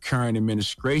the current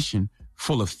administration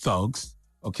full of thugs,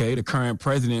 okay? The current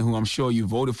president, who I'm sure you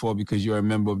voted for because you're a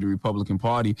member of the Republican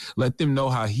Party, let them know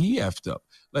how he effed up.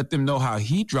 Let them know how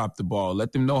he dropped the ball.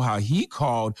 Let them know how he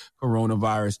called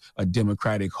coronavirus a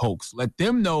Democratic hoax. Let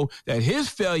them know that his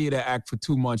failure to act for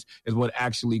 2 months is what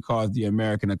actually caused the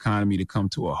American economy to come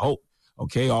to a halt.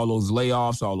 Okay, all those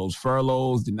layoffs, all those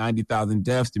furloughs, the 90,000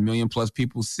 deaths, the million-plus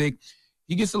people sick.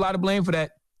 He gets a lot of blame for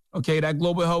that. Okay, that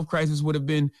global health crisis would have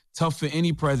been tough for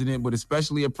any president, but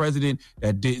especially a president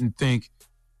that didn't think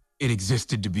it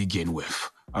existed to begin with.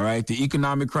 All right, the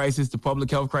economic crisis, the public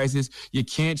health crisis, you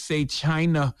can't say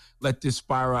China let this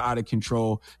spiral out of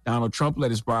control. Donald Trump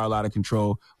let it spiral out of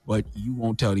control, but you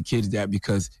won't tell the kids that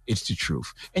because it's the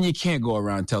truth. And you can't go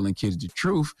around telling kids the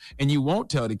truth, and you won't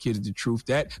tell the kids the truth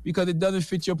that because it doesn't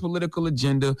fit your political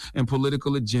agenda, and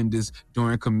political agendas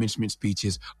during commencement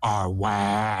speeches are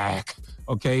whack.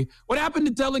 Okay, what happened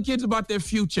to telling kids about their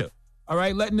future? All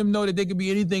right, letting them know that they can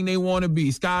be anything they want to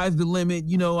be. Sky's the limit.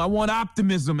 You know, I want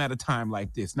optimism at a time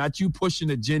like this, not you pushing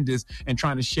agendas and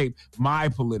trying to shape my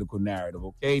political narrative,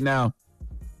 okay? Now,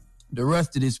 the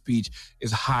rest of this speech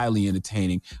is highly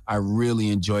entertaining. I really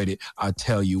enjoyed it. I'll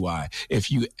tell you why. If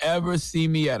you ever see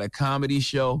me at a comedy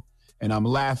show and I'm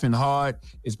laughing hard,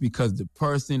 it's because the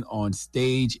person on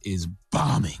stage is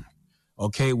bombing.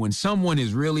 Okay, when someone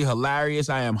is really hilarious,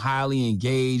 I am highly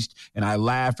engaged and I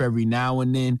laugh every now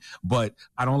and then, but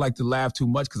I don't like to laugh too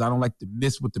much because I don't like to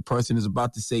miss what the person is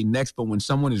about to say next. But when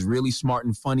someone is really smart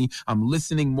and funny, I'm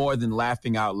listening more than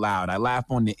laughing out loud. I laugh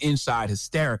on the inside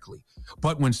hysterically.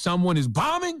 But when someone is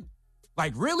bombing,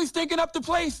 like really stinking up the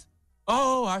place,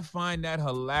 oh, I find that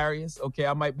hilarious. Okay,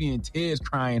 I might be in tears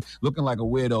crying, looking like a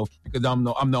weirdo because I'm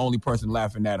the only person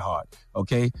laughing that hard,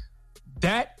 okay?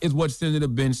 That is what Senator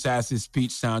Ben Sasse's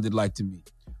speech sounded like to me.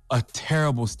 A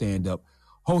terrible stand-up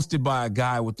hosted by a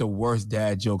guy with the worst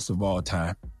dad jokes of all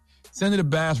time. Senator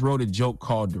Bass wrote a joke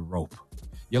called The Rope.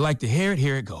 You like to hear it?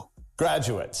 Here it go.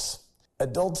 Graduates,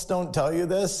 adults don't tell you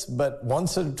this, but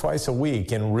once or twice a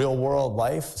week in real-world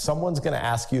life, someone's going to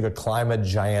ask you to climb a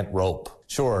giant rope.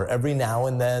 Sure, every now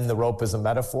and then the rope is a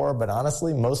metaphor, but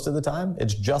honestly, most of the time,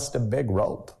 it's just a big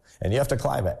rope, and you have to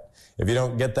climb it. If you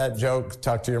don't get that joke,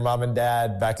 talk to your mom and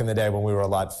dad. Back in the day when we were a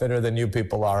lot fitter than you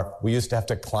people are, we used to have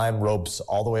to climb ropes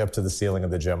all the way up to the ceiling of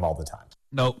the gym all the time.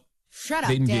 Nope. Shut up,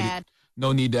 Didn't Dad. get it.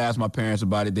 No need to ask my parents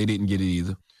about it. They didn't get it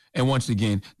either. And once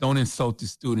again, don't insult the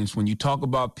students. When you talk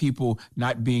about people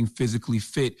not being physically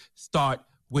fit, start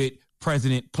with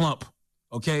President Plump,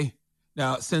 okay?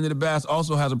 Now, Senator Bass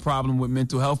also has a problem with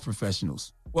mental health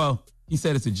professionals. Well, he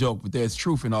said it's a joke, but there's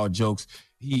truth in all jokes.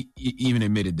 He even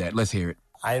admitted that. Let's hear it.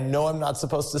 I know I'm not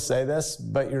supposed to say this,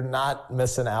 but you're not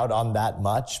missing out on that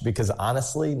much because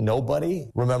honestly,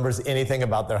 nobody remembers anything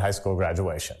about their high school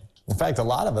graduation. In fact, a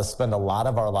lot of us spend a lot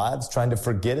of our lives trying to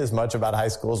forget as much about high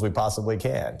school as we possibly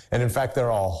can. And in fact,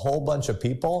 there are a whole bunch of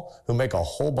people who make a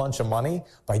whole bunch of money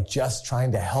by just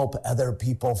trying to help other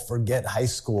people forget high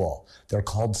school. They're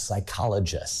called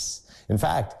psychologists. In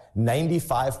fact,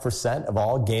 95% of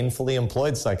all gainfully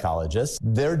employed psychologists,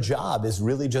 their job is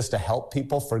really just to help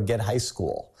people forget high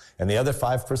school. And the other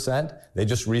 5%, they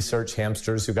just research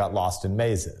hamsters who got lost in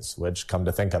mazes, which, come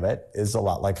to think of it, is a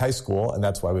lot like high school, and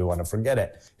that's why we want to forget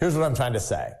it. Here's what I'm trying to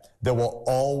say. There will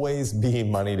always be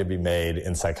money to be made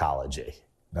in psychology.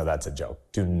 No, that's a joke.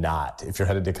 Do not. If you're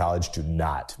headed to college, do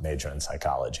not major in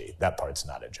psychology. That part's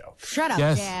not a joke. Shut up,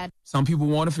 Yes. Dad. Some people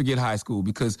want to forget high school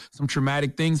because some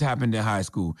traumatic things happened in high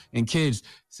school. And kids,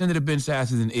 Senator Ben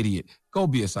Sasse is an idiot. Go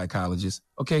be a psychologist,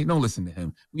 okay? Don't listen to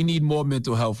him. We need more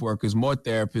mental health workers, more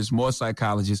therapists, more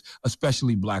psychologists,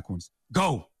 especially black ones.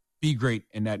 Go be great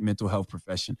in that mental health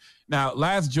profession. Now,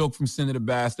 last joke from Senator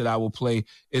Bass that I will play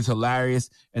is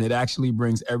hilarious, and it actually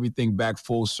brings everything back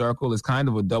full circle. It's kind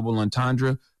of a double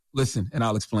entendre. Listen, and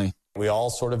I'll explain. We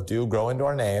all sort of do grow into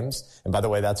our names. And by the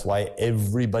way, that's why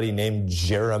everybody named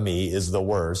Jeremy is the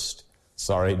worst.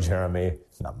 Sorry, Jeremy.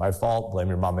 Not my fault. Blame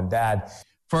your mom and dad.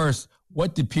 First,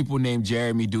 what did people named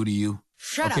Jeremy do to you?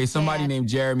 Shut okay, up, somebody Dad. named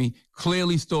Jeremy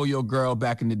clearly stole your girl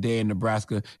back in the day in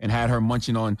Nebraska and had her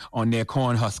munching on their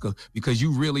corn husker because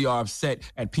you really are upset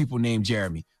at people named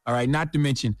Jeremy. All right, not to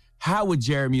mention, how would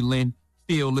Jeremy Lin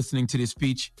feel listening to this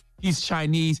speech? He's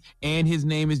Chinese and his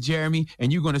name is Jeremy,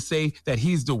 and you're going to say that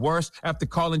he's the worst after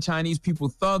calling Chinese people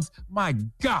thugs? My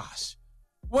gosh,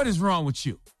 what is wrong with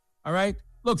you? All right?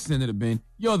 Look, Senator Ben,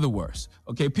 you're the worst.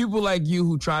 Okay, people like you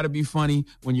who try to be funny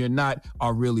when you're not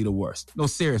are really the worst. No,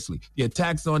 seriously. The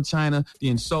attacks on China, the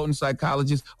insulting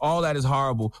psychologists, all that is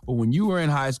horrible. But when you were in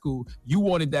high school, you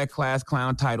wanted that class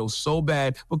clown title so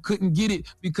bad, but couldn't get it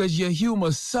because your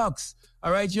humor sucks.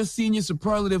 All right, your senior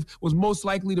superlative was most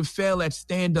likely to fail at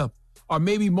stand-up, or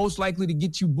maybe most likely to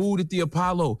get you booed at the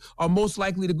Apollo, or most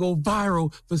likely to go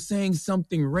viral for saying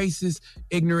something racist,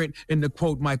 ignorant, and to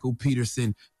quote Michael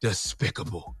Peterson,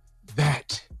 despicable.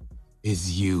 That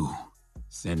is you,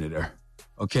 Senator.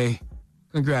 Okay?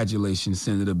 Congratulations,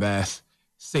 Senator Bass.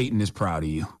 Satan is proud of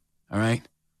you. All right?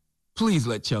 Please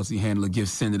let Chelsea Handler give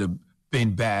Senator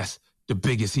Ben Bass the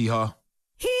biggest hee-haw.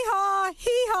 Hee-haw,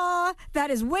 hee-haw.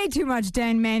 That is way too much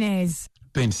Dan mayonnaise.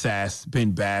 Ben Sass,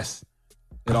 Ben Bass.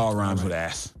 It all rhymes with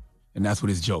ass. And that's what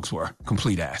his jokes were.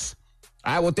 Complete ass.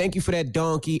 All right, well, thank you for that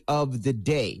donkey of the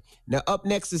day. Now, up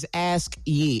next is Ask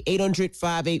Ye.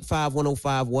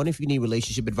 800-585-1051 if you need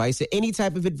relationship advice or any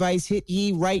type of advice. Hit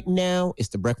Ye right now. It's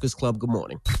The Breakfast Club. Good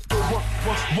morning.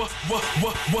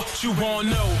 What you want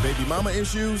to know? Baby mama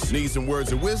issues? Need some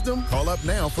words of wisdom? Call up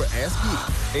now for Ask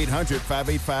Ye.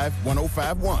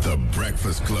 800-585-1051. The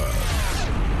Breakfast Club.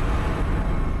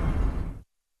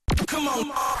 Come on.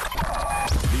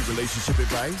 Need relationship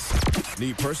advice?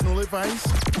 Need personal advice?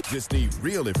 Just need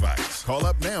real advice. Call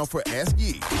up now for Ask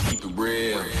Ye. Keep it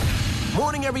real.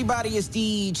 Morning, everybody. It's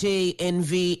DJ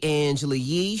NV, Angela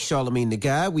Yee, Charlamagne the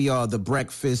Guy. We are The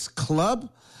Breakfast Club.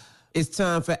 It's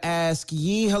time for Ask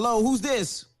Ye. Hello, who's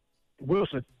this?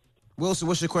 Wilson. Wilson,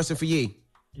 what's your question for Ye?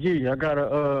 Yeah, I got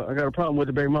a problem with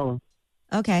the baby mama.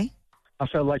 Okay. I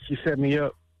felt like she set me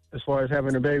up as far as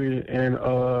having a baby, and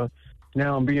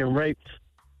now I'm being raped.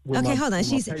 Okay, hold on.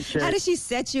 How does she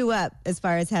set you up as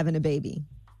far as having a baby?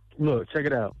 Look, check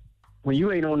it out. When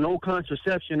you ain't on no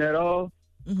contraception at all,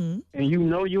 and you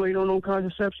know you ain't on no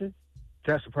contraception,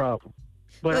 that's a problem.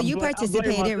 But well, you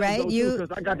participated, right?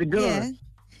 Because I got the gun. Yeah.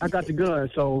 I got the gun,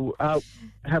 so I'm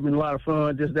having a lot of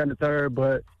fun, this, that, and the third.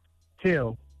 But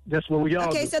hell, that's what we all.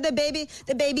 Okay, do. so the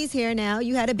baby's here now.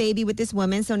 You had a baby with this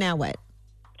woman, so now what?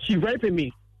 She raping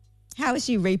me. How is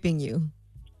she raping you?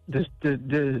 This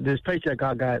paycheck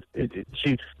I got, the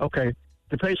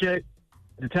paycheck,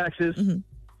 the taxes,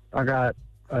 I got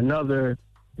another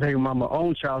baby mama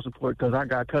own child support because I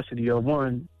got custody of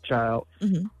one child,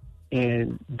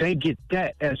 and they get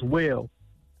that as well.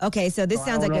 Okay, so this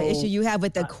sounds like an issue you have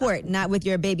with the court, not with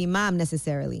your baby mom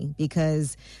necessarily,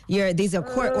 because these are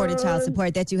court-ordered child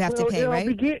support that you have to pay, right?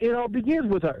 It all begins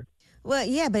with her. Well,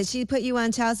 yeah, but she put you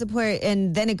on child support,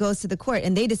 and then it goes to the court,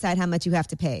 and they decide how much you have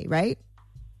to pay, right?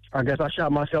 I guess I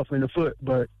shot myself in the foot,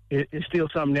 but it's still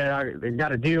something that I got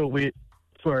to deal with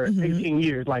for 18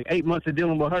 years. Like 8 months of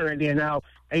dealing with her, and then now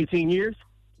 18 years.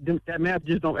 That math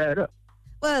just don't add up.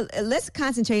 Well, let's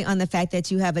concentrate on the fact that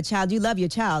you have a child. You love your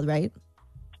child, right?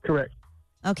 Correct.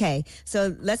 Okay,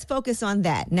 so let's focus on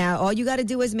that. Now, all you got to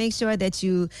do is make sure that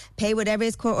you pay whatever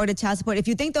is court-ordered child support. If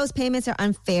you think those payments are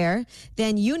unfair,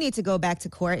 then you need to go back to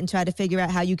court and try to figure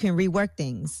out how you can rework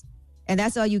things. And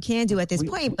that's all you can do at this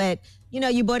point. But,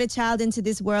 you brought a child into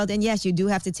this world, and yes, you do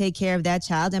have to take care of that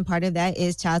child, and part of that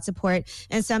is child support.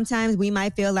 And sometimes we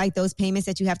might feel like those payments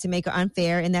that you have to make are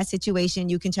unfair. In that situation,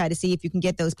 you can try to see if you can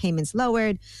get those payments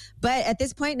lowered. But at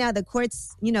this point now, the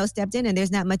court's, stepped in, and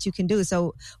there's not much you can do.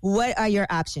 So what are your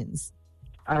options?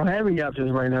 I don't have any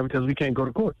options right now because we can't go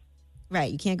to court. Right,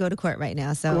 you can't go to court right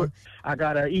now. So I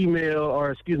got I got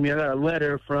a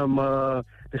letter from the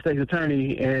state's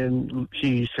attorney, and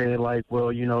she said, like, well,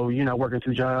 you're not working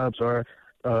 2 jobs, or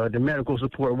the medical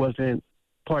support wasn't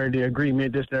part of the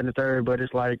agreement, this, that, and the third. But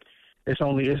it's like,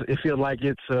 it feels like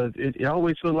it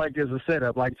always feels like there's a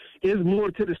setup. Like, there's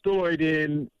more to the story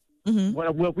than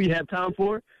what we have time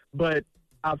for, but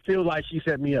I feel like she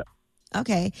set me up.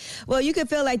 Okay. Well, you can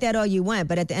feel like that all you want,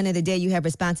 but at the end of the day, you have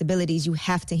responsibilities you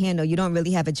have to handle. You don't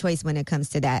really have a choice when it comes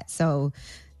to that. So,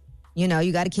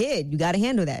 you got a kid. You got to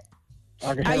handle that.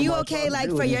 Are you okay, like,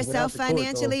 for yourself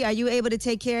financially? Are you able to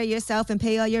take care of yourself and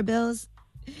pay all your bills?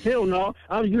 Hell no.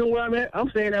 You know where I'm at? I'm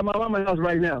staying at my mama's house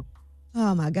right now.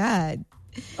 Oh, my God.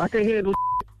 I can't handle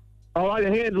all I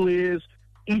can handle is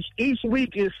each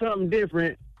week is something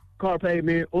different. Car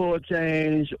payment, oil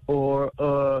change, or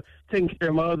taking care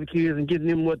of my other kids and getting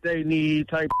them what they need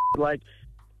type. Like,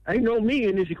 ain't no me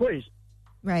in this equation.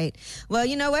 Right. Well,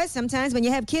 you know what? Sometimes when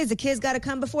you have kids, the kids got to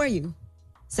come before you.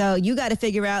 So you got to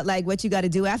figure out, like, what you got to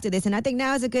do after this. And I think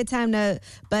now is a good time to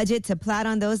budget, to plot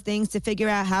on those things, to figure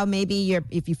out how maybe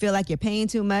if you feel like you're paying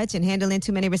too much and handling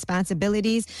too many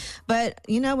responsibilities. But,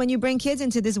 when you bring kids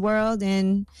into this world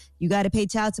and you got to pay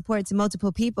child support to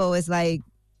multiple people, it's like,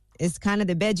 it's kind of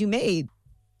the bed you made.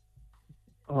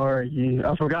 All right,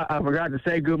 yeah. I forgot to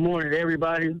say good morning to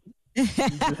everybody. I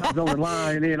was on the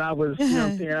line, and then I was,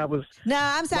 No,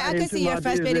 I'm sorry. I could see you're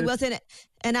frustrated, Wilson.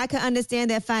 And I can understand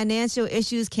that financial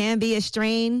issues can be a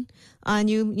strain on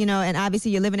you, and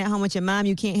obviously you're living at home with your mom.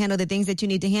 You can't handle the things that you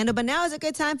need to handle. But now is a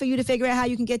good time for you to figure out how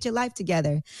you can get your life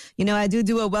together. I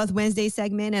do a Wealth Wednesday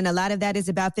segment, and a lot of that is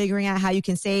about figuring out how you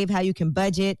can save, how you can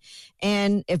budget.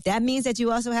 And if that means that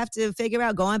you also have to figure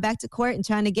out going back to court and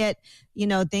trying to get,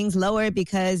 things lower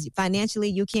because financially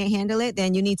you can't handle it,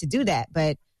 then you need to do that.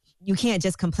 But you can't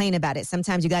just complain about it.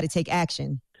 Sometimes you got to take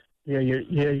action. Yeah.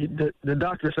 The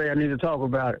doctor say I need to talk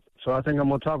about it, so I think I'm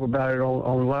gonna talk about it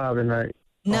on live tonight.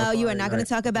 No, you are not going to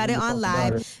talk about it on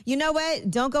live. You know what?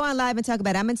 Don't go on live and talk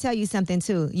about it. I'm going to tell you something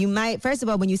too. You might, first of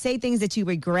all, when you say things that you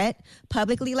regret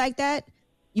publicly like that,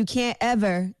 you can't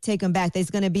ever take them back. It's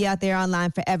going to be out there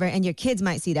online forever, and your kids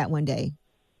might see that one day.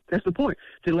 That's the point.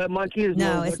 To let my kids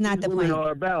know what it's not the women point.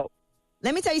 Are about.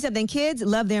 Let me tell you something. Kids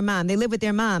love their mom. They live with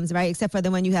their moms, right? Except for the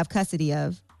one you have custody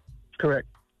of. Correct.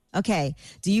 Okay.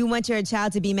 Do you want your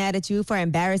child to be mad at you for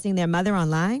embarrassing their mother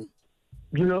online?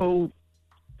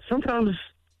 Sometimes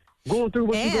going through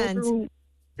what you go through,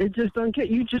 it just don't care.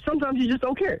 Sometimes you just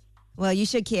don't care. Well, you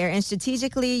should care. And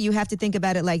strategically, you have to think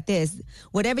about it like this.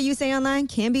 Whatever you say online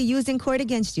can be used in court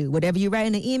against you. Whatever you write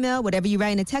in an email, whatever you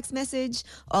write in a text message,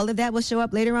 all of that will show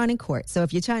up later on in court. So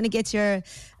if you're trying to get your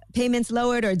payments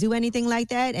lowered or do anything like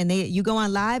that, and you go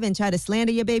on live and try to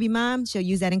slander your baby mom, she'll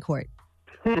use that in court.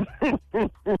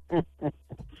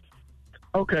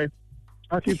 Okay.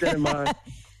 I'll keep that in mind.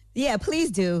 Yeah,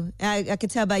 please do. I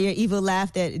could tell by your evil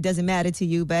laugh that it doesn't matter to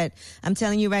you, but I'm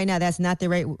telling you right now, that's not the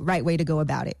right way to go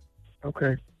about it.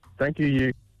 Okay. Thank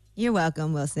you. You're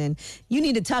welcome, Wilson. You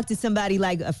need to talk to somebody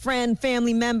like a friend,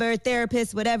 family member,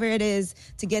 therapist, whatever it is,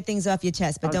 to get things off your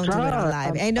chest, but don't do it on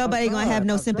live. Ain't nobody going to have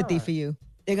no sympathy for you.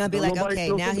 They're going to be like, okay,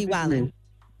 now he wilding.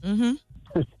 Mm-hmm.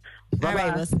 All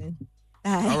right, Wilson.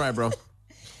 Bye. All right, bro.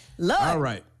 Lord. All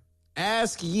right.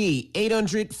 Ask Yee,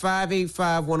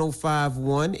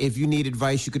 800-585-1051. If you need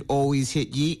advice, you could always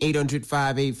hit Yee,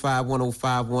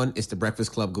 800-585-1051. It's the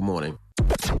Breakfast Club. Good morning.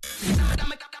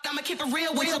 Get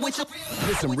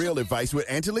some real advice with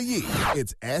Angela Yee.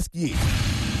 It's Ask Yee.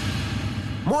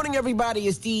 Morning, everybody.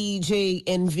 It's DJ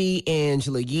NV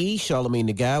Angela Yee, Charlamagne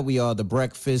the Guy. We are the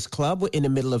Breakfast Club. We're in the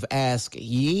middle of Ask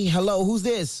Yee. Hello, who's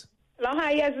this? Hello,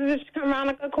 hi, yes, this is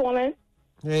Veronica calling.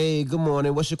 Hey, good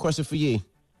morning. What's your question for Yee?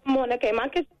 Good morning. Okay, my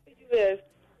question for you is,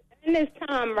 in this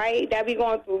time, right, that we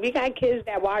going through, we got kids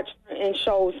that watch certain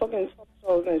shows, certain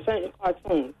shows and certain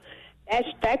cartoons.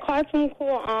 That cartoon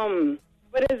called,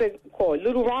 what is it called?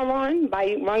 Little Ron Ron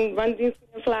by Run DMC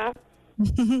and Fly.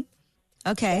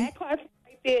 Okay. That cartoon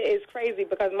right there is crazy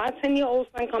because my 10-year-old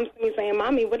son comes to me saying,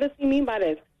 Mommy, what does he mean by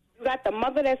this? You got the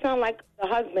mother that sound like the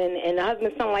husband and the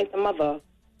husband sound like the mother.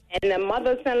 And the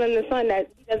mother telling the son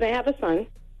that he doesn't have a son.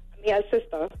 He has a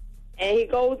sister. And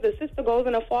the sister goes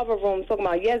in the father room talking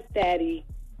about, yes, daddy.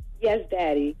 Yes,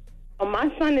 daddy. But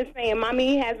my son is saying, Mommy,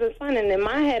 he has a son. And in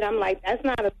my head, I'm like, that's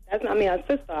not a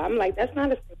sister. I'm like, that's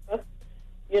not a sister.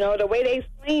 The way they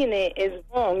explain it is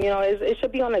wrong. It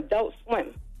should be on Adult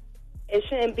Swim. It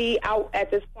shouldn't be out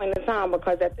at this point in time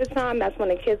because at this time, that's when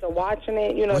the kids are watching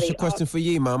it. What's your question for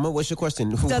Yee, Mama? What's your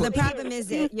question? So the problem is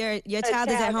that your child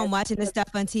is at home watching the stuff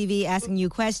on TV, asking you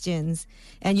questions,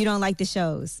 and you don't like the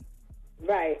shows.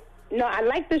 Right. No, I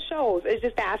like the shows. It's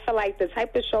just that I feel like the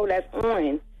type of show that's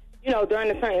on, during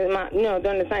the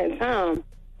certain time,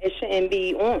 it shouldn't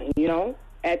be on,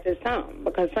 at this time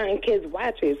because certain kids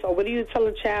watch it. So what do you tell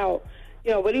a child?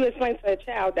 What do you explain to a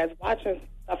child that's watching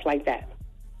stuff like that?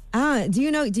 Do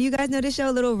you guys know this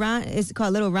show, Little Ron? It's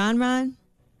called Little Ron Ron?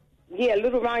 Yeah,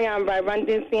 Little Ron by Run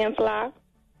Dempsey and Fly.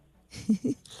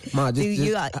 Ma, how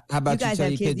about you tell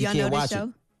your kids you can't watch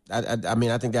show? it? I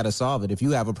mean, I think that'll solve it. If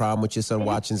you have a problem with your son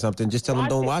watching something, just tell him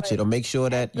don't watch it, or make sure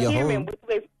that you're home.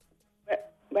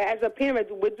 But as a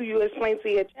parent, what do you explain to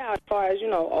your child as far as,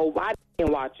 why they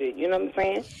can watch it? You know what I'm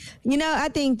saying? I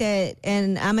think that,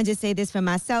 and I'm going to just say this for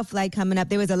myself, like coming up,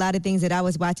 there was a lot of things that I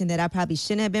was watching that I probably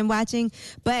shouldn't have been watching.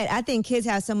 But I think kids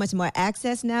have so much more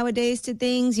access nowadays to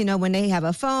things, when they have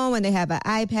a phone, when they have an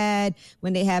iPad,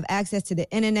 when they have access to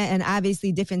the internet, and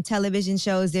obviously different television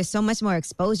shows. There's so much more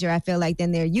exposure, I feel like,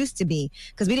 than there used to be,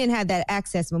 because we didn't have that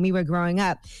access when we were growing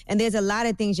up. And there's a lot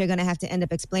of things you're going to have to end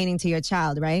up explaining to your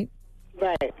child, right?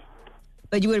 Right.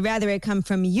 But you would rather it come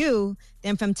from you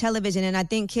than from television. And I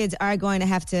think kids are going to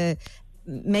have to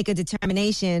make a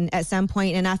determination at some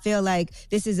point. And I feel like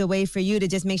this is a way for you to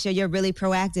just make sure you're really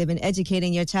proactive in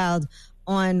educating your child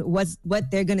on what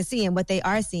they're going to see and what they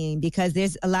are seeing, because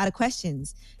there's a lot of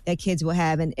questions that kids will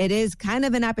have. And it is kind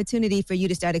of an opportunity for you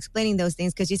to start explaining those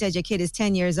things, because you said your kid is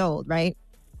 10 years old, right?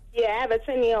 Yeah, I have a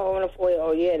 10-year-old and a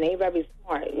 4-year-old, and they very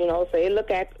smart, so they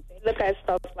look at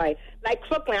stuff like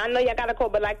Crooklyn. I know y'all got to call,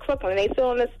 but like Crooklyn, they sit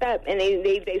on the step and they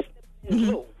sniff glue. You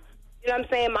know what I'm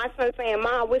saying? My son's saying,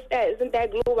 Mom, what's that? Isn't that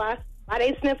glue? Why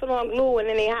they sniffing on glue and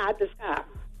then they hide the sky?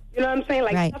 You know what I'm saying?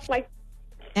 Like stuff like.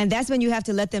 And that's when you have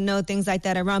to let them know things like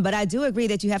that are wrong. But I do agree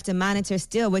that you have to monitor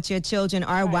still what your children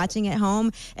are watching at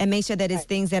home and make sure that it's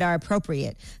things that are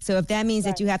appropriate. So if that means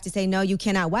that you have to say, no, you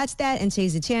cannot watch that, and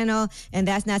change the channel, and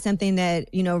that's not something that,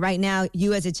 right now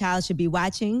you as a child should be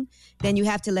watching, then you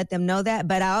have to let them know that.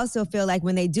 But I also feel like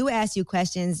when they do ask you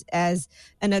questions as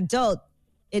an adult,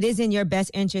 it is in your best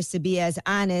interest to be as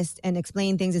honest and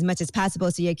explain things as much as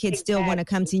possible so your kids still want to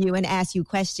come to you and ask you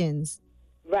questions.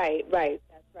 Right. Right.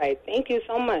 Thank you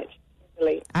so much.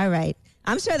 All right.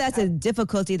 I'm sure that's a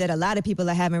difficulty that a lot of people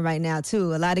are having right now,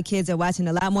 too. A lot of kids are watching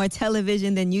a lot more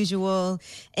television than usual.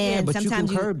 And but sometimes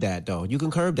you can curb that, though. You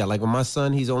can curb that. Like with my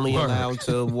son, he's only allowed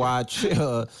to watch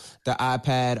the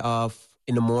iPad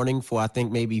in the morning for, I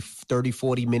think, maybe 30,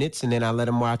 40 minutes. And then I let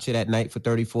him watch it at night for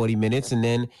 30, 40 minutes. And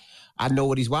then I know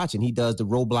what he's watching. He does the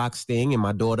Roblox thing, and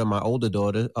my older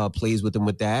daughter, plays with him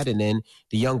with that. And then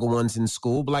the younger ones in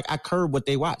school. But I curb what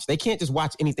they watch. They can't just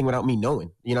watch anything without me knowing.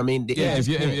 You know what I mean?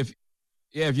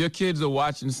 If your kids are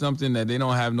watching something that they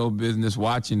don't have no business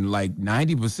watching, like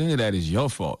 90% of that is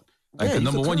your fault.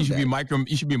 Number one, you should be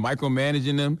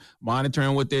micromanaging them,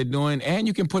 monitoring what they're doing, and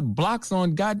you can put blocks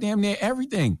on goddamn near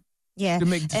everything. Yeah,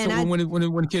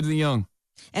 when kids are young.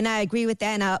 And I agree with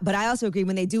that. But I also agree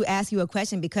when they do ask you a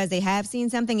question because they have seen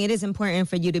something, it is important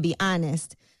for you to be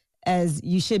honest, as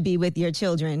you should be with your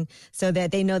children, so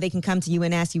that they know they can come to you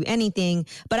and ask you anything.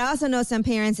 But I also know some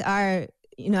parents are,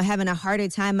 having a harder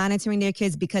time monitoring their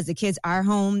kids because the kids are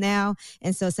home now.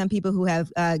 And so some people who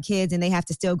have kids and they have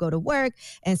to still go to work,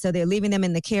 and so they're leaving them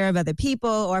in the care of other people,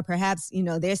 or perhaps,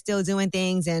 they're still doing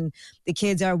things and the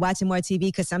kids are watching more TV,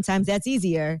 because sometimes that's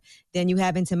easier than you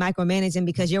having to micromanage them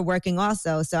because you're working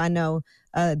also. So I know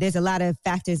there's a lot of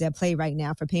factors at play right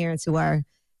now for parents who are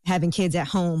having kids at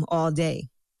home all day.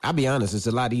 I'll be honest, it's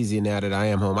a lot easier now that I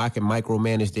am home. I can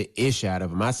micromanage the ish out of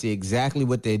them. I see exactly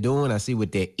what they're doing. I see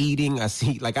what they're eating. I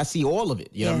see all of it.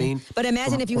 You know what I mean? But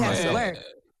imagine if you have to work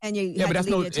and you have to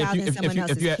leave your child in someone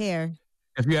else's care.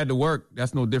 If you had to work,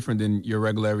 that's no different than your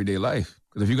regular everyday life.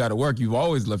 Because if you got to work, you've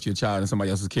always left your child in somebody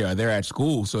else's care. They're at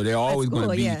school, so they're always going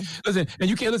to be. Yeah.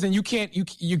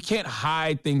 You can't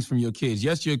hide things from your kids.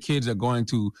 Yes, your kids are going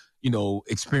to,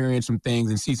 experience some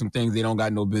things and see some things they don't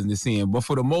got no business seeing. But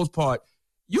for the most part,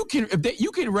 you can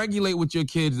regulate what your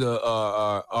kids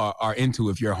are into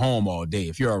if you're home all day,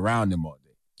 if you're around them all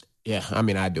day. Yeah,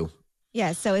 I do.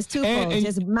 Yeah, so it's twofold.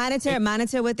 Just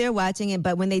monitor what they're watching,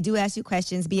 but when they do ask you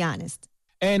questions, be honest.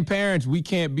 And parents, we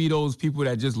can't be those people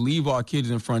that just leave our kids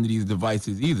in front of these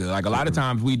devices either. Like a lot of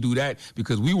times we do that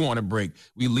because we want a break.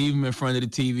 We leave them in front of the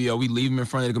TV, or we leave them in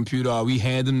front of the computer, or we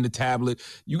hand them the tablet.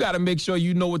 You got to make sure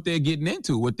you know what they're getting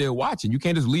into, what they're watching. You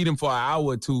can't just leave them for an hour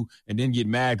or two and then get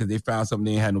mad because they found something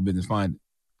they ain't had no business finding.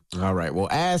 All right. Well,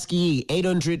 Ask Ye,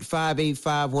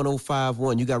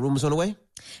 800-585-1051. You got rumors on the way?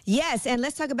 Yes, and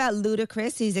let's talk about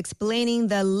Ludacris. He's explaining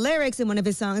the lyrics in one of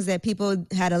his songs that people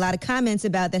had a lot of comments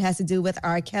about that has to do with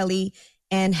R. Kelly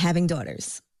and having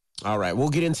daughters. All right, we'll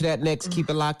get into that next. Keep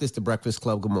it locked. It's The Breakfast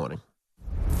Club. Good morning.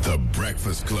 The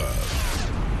Breakfast Club.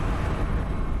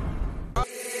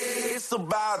 It's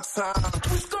about time.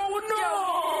 What's going on?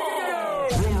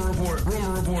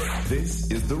 Rumor report. This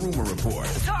is The Rumor Report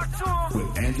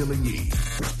with Angela Yee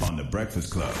on The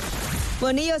Breakfast Club.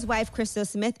 Well, Neo's wife, Crystal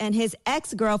Smith, and his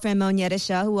ex-girlfriend, Monietta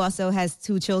Shaw, who also has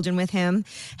 2 children with him,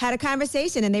 had a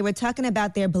conversation, and they were talking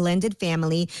about their blended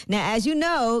family. Now, as you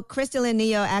know, Crystal and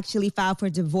Neo actually filed for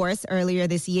divorce earlier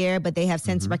this year, but they have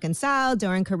since reconciled.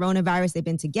 During coronavirus, they've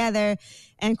been together.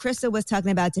 And Crystal was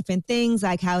talking about different things,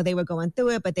 like how they were going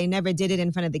through it, but they never did it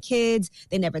in front of the kids.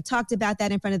 They never talked about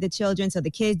that in front of the children, so the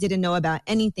kids didn't know about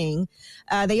anything.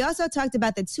 They also talked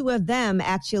about the 2 of them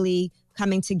actually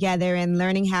coming together and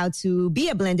learning how to be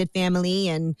a blended family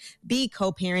and be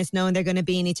co-parents, knowing they're going to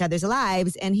be in each other's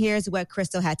lives. And here's what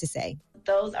Crystal had to say.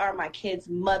 Those are my kids'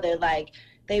 mother. Like,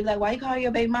 they be like, why you call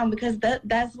your baby mom? Because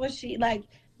that's what she, like,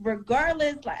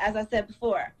 regardless, like, as I said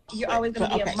before, you're always going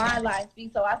to be in my life.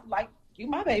 So I like, you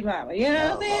my baby mama, you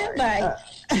know what I'm saying?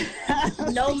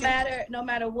 Like, no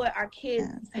matter what, our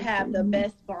kids have the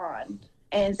best bond.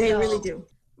 And they really do.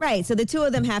 Right. So the 2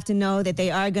 of them have to know that they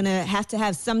are going to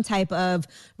have some type of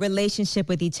relationship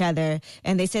with each other.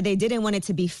 And they said they didn't want it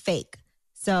to be fake.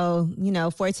 So,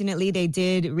 fortunately, they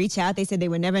did reach out. They said they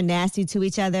were never nasty to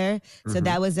each other. So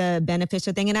that was a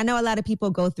beneficial thing. And I know a lot of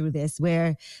people go through this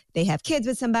where they have kids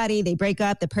with somebody, they break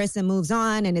up, the person moves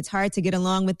on, and it's hard to get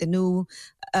along with the new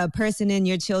person in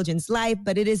your children's life.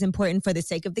 But it is important for the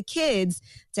sake of the kids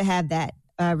to have that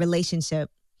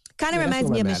relationship. Kind of reminds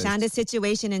me of Mashonda's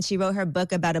situation, and she wrote her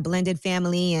book about a blended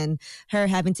family and her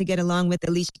having to get along with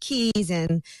Alicia Keys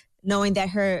and knowing that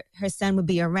her son would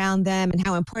be around them and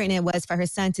how important it was for her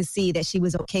son to see that she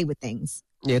was okay with things.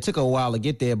 Yeah, it took a while to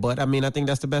get there, but I mean, I think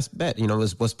that's the best bet.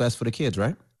 It's what's best for the kids,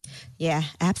 right? Yeah,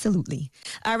 absolutely.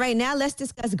 All right, now let's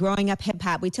discuss growing up hip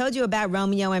hop. We told you about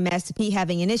Romeo and Master P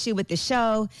having an issue with the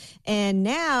show, and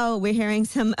now we're hearing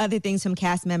some other things from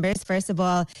cast members. First of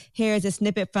all, here's a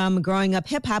snippet from Growing Up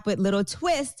Hip Hop with Little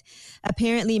Twist.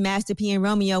 Apparently, Master P and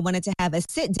Romeo wanted to have a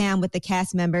sit down with the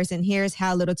cast members, and here's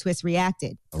how Little Twist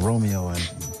reacted. Romeo and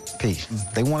P,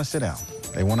 they want to sit down.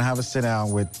 They want to have a sit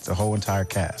down with the whole entire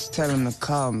cast. Tell them to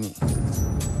call me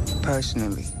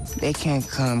personally. They can't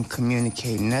come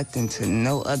communicate nothing to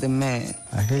no other man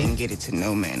and get it to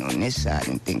no man on this side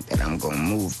and think that I'm going to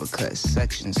move because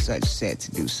such and such said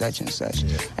to do such and such.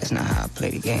 Yeah. That's not how I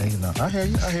play the game. I hear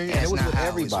you. It was with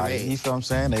everybody. You feel what I'm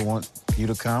saying? They want you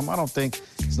to come. I don't think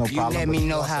there's no problem. You let me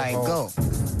know how it go.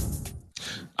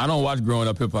 I don't watch Growing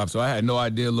Up Hip Hop, so I had no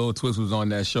idea Lil Twist was on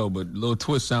that show, but Lil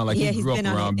Twist sound like he grew up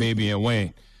around Baby and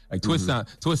Wayne. Like Twist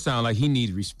sound like he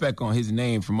needs respect on his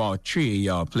name from all 3 of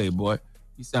y'all, Playboy.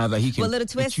 He sounds like he can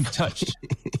get you touched.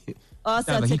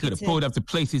 Also sounds like he could have pulled up to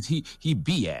places he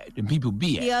be at and people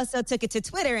be at. He also took it to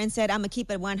Twitter and said, I'm going to keep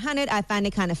it 100. I find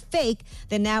it kind of fake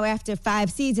that now after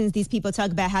 5 seasons, these people talk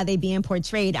about how they being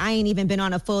portrayed. I ain't even been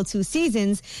on a full 2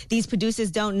 seasons. These producers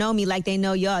don't know me like they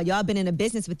know y'all. Y'all been in a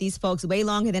business with these folks way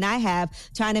longer than I have,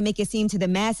 trying to make it seem to the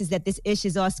masses that this ish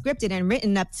is all scripted and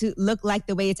written up to look like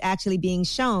the way it's actually being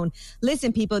shown.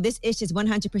 Listen, people, this ish is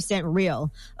 100%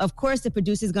 real. Of course, the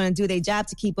producer's going to do their job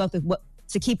to keep up with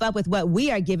what we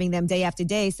are giving them day after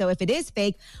day. So if it is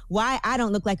fake, why I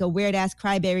don't look like a weird-ass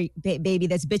crybaby baby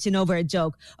that's bitching over a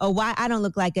joke, or why I don't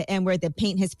look like an N-word that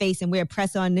paint his face and wear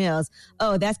press-on nails.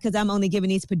 Oh, that's because I'm only giving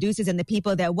these producers and the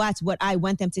people that watch what I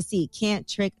want them to see. Can't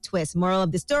trick Twist. Moral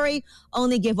of the story,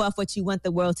 only give off what you want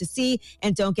the world to see,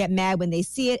 and don't get mad when they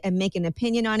see it and make an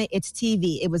opinion on it. It's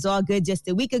TV. It was all good just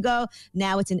a week ago.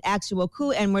 Now it's an actual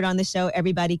cool N-word on the show.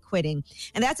 Everybody quitting.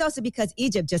 And that's also because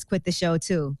Egypt just quit the show,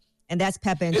 too. And that's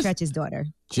Peppa and Tretch's daughter.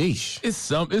 Jeez.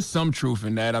 It's some truth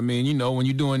in that. I mean, when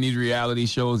you're doing these reality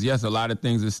shows, yes, a lot of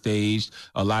things are staged,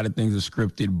 a lot of things are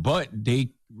scripted, but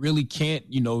they really can't,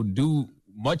 do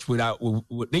much without.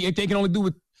 They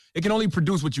can only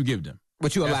produce what you give them.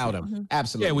 What you allow them. Mm-hmm.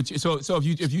 Absolutely. Yeah. So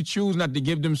if you choose not to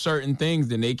give them certain things,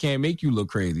 then they can't make you look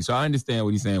crazy. So I understand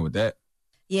what he's saying with that.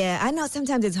 Yeah, I know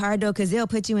sometimes it's hard, though, because they'll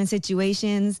put you in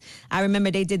situations. I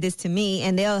remember they did this to me,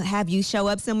 and they'll have you show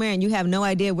up somewhere, and you have no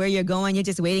idea where you're going. You're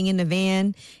just waiting in the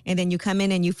van, and then you come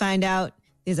in, and you find out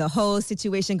there's a whole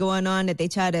situation going on that they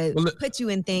try to put you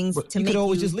in things to make you could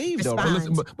always just leave, though.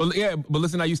 But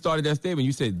listen how you started that statement.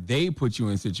 You said they put you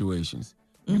in situations.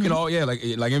 You can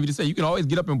like Envy just said, you can always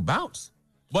get up and bounce.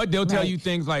 But they'll tell you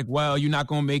things like, well, you're not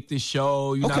going to make this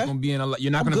show. You're not going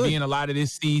to be in a lot of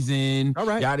this season. All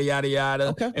right. Yada, yada, yada.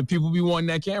 Okay. And people be wanting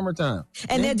that camera time.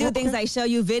 And they'll do things like show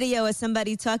you video of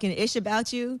somebody talking ish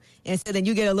about you. And so then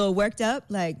you get a little worked up.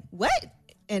 Like, what?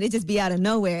 And it just be out of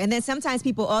nowhere. And then sometimes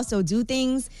people also do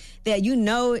things that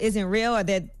isn't real, or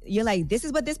that you're like, this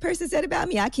is what this person said about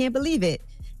me. I can't believe it.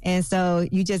 And so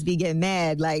you just be getting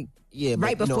mad, right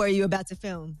before you're about to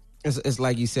film. It's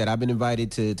like you said, I've been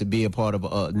invited to be a part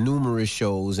of numerous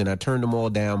shows, and I turned them all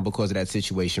down because of that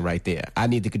situation right there. I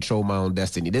need to control my own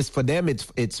destiny. This, for them,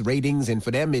 it's ratings, and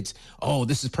for them, it's, oh,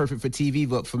 this is perfect for TV,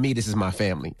 but for me, this is my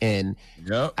family. And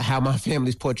how my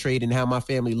family's portrayed and how my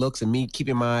family looks, and me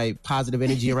keeping my positive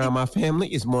energy around my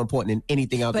family is more important than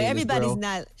anything out there. But in this everybody's world.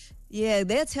 not. Yeah,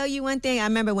 they'll tell you one thing. I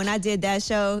remember when I did that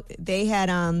show, they had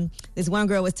this one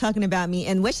girl was talking about me,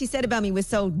 and what she said about me was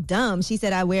so dumb. She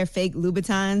said I wear fake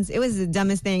Louboutins. It was the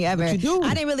dumbest thing ever. What you do?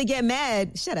 I didn't really get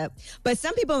mad. Shut up. But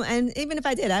some people, and even if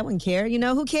I did, I wouldn't care. You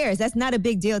know, who cares? That's not a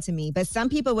big deal to me. But some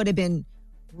people would have been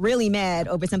really mad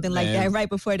over something like that right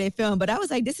before they film. But I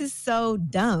was like, this is so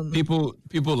dumb. People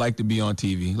like to be on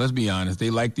TV. Let's be honest. They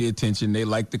like the attention. They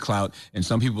like the clout. And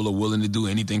some people are willing to do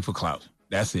anything for clout.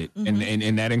 That's it. Mm-hmm.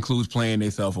 And that includes playing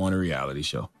themselves on a reality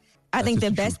show. I think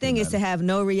the best thing is to have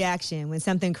no reaction when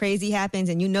something crazy happens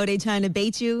and you know they're trying to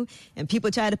bait you and people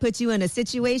try to put you in a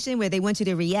situation where they want you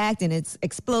to react and it's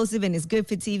explosive and it's good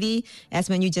for TV. That's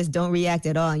when you just don't react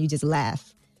at all and you just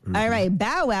laugh. Mm-hmm. All right.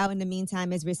 Bow Wow, in the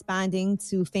meantime, is responding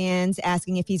to fans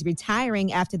asking if he's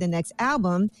retiring after the next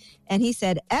album. And he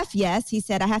said, F yes. He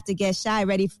said, I have to get Shy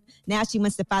ready. Now she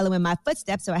wants to follow in my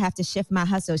footsteps, so I have to shift my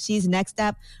hustle. She's next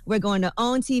up. We're going to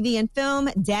own TV and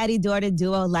film, daddy-daughter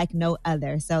duo like no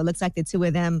other. So it looks like the two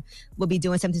of them will be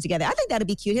doing something together. I think that'll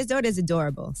be cute. His daughter's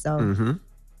adorable. So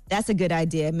that's a good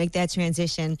idea. Make that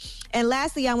transition. And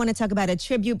lastly, I want to talk about a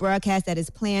tribute broadcast that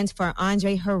is planned for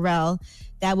Andre Harrell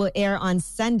that will air on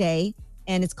Sunday.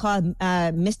 And it's called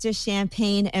Mr.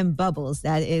 Champagne and Bubbles.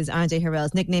 That is Andre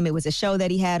Harrell's nickname. It was a show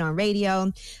that he had on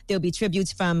radio. There'll be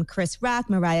tributes from Chris Rock,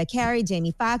 Mariah Carey,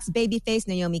 Jamie Foxx, Babyface,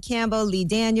 Naomi Campbell, Lee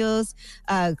Daniels,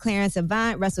 Clarence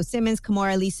Avant, Russell Simmons,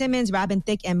 Kamora Lee Simmons, Robin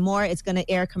Thicke, and more. It's going to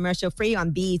air commercial-free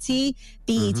on BET,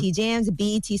 BET Jams,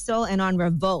 BET Soul, and on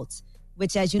Revolt,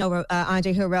 which, as you know,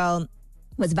 Andre Harrell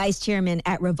was vice chairman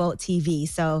at Revolt TV.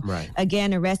 So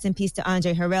again, a rest in peace to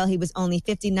Andre Harrell. He was only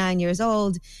 59 years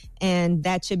old, and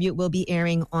that tribute will be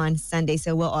airing on Sunday.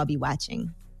 So we'll all be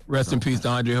watching. Rest in peace to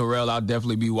Andre Harrell. I'll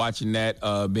definitely be watching that.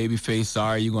 Babyface,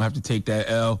 sorry, you're going to have to take that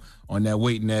L on that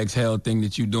wait and exhale thing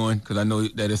that you're doing, because I know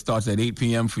that it starts at 8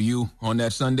 p.m. for you on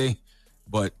that Sunday.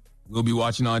 But we'll be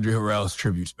watching Andre Harrell's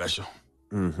tribute special.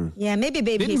 Yeah, maybe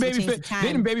Babyface will change the time.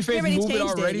 Didn't Babyface move it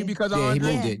already because of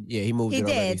Andre? He moved it. Yeah, he moved it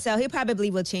already. He did, so he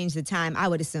probably will change the time, I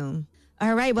would assume.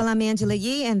 All right, well, I'm Angela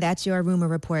Yee, and that's your Rumor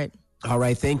Report. All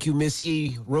right, thank you, Miss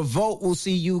Yee. Revolt will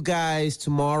see you guys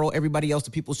tomorrow. Everybody else,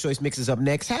 the People's Choice Mix is up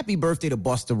next. Happy birthday to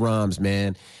Busta Rhymes,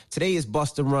 man. Today is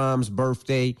Busta Rhymes'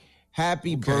 birthday.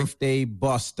 Happy birthday,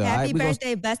 Busta. Happy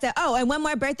birthday, Busta. Oh, and one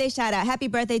more birthday shout out. Happy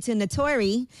birthday to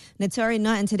Notori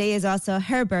Norton. Today is also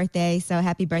her birthday, so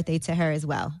happy birthday to her as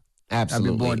well.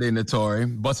 Absolutely. Happy birthday,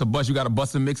 Notori. Busta, you got a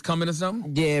Busta mix coming or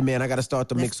something? Yeah, man, I got to start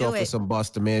the mix off with some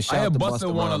Busta, man. I heard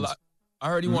Busta won a lot. I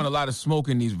heard he won a lot of smoke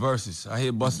in these verses. I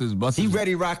hear Busta's. He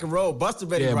ready rock and roll. Busta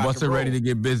ready rock and roll. Yeah, Busta ready to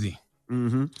get busy.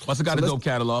 Busta got a dope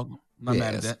catalog. Not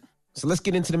mad at that. So let's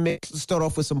get into the mix. Let's start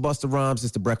off with some Busta Rhymes.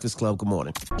 It's the Breakfast Club. Good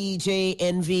morning. DJ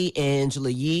Envy, Angela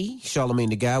Yee, Charlamagne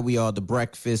the Guy. We are the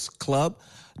Breakfast Club.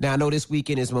 Now, I know this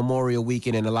weekend is Memorial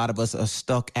Weekend, and a lot of us are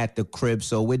stuck at the crib.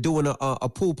 So we're doing a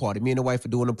pool party. Me and the wife are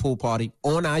doing a pool party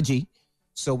on IG.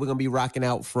 So we're going to be rocking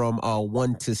out from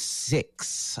 1 to 6.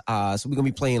 So we're going to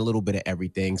be playing a little bit of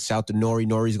everything. Shout to Nori.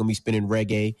 Nori's going to be spinning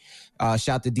reggae.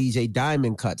 Shout to DJ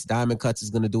Diamond Cuts. Diamond Cuts is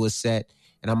going to do a set,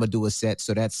 and I'm going to do a set.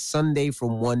 So that's Sunday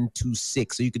from 1 to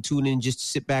 6. So you can tune in,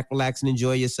 just sit back, relax, and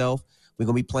enjoy yourself. We're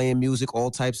going to be playing music,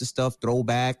 all types of stuff,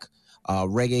 throwback,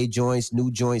 reggae joints, new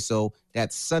joints. So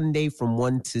that's Sunday from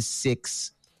 1 to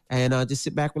 6. And just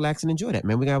sit back, relax, and enjoy that,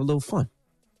 man. We're going to have a little fun.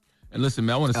 And listen,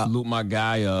 man, I want to salute my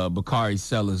guy, Bakari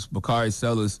Sellers. Bakari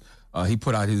Sellers, he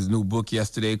put out his new book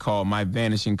yesterday called My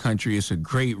Vanishing Country. It's a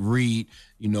great read.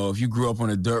 You know, if you grew up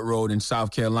on a dirt road in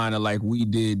South Carolina like we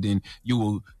did, then you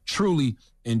will truly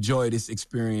enjoy this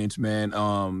experience, man.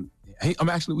 He's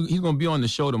going to be on the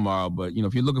show tomorrow. But, you know,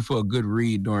 if you're looking for a good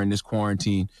read during this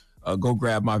quarantine, go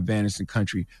grab My Vanishing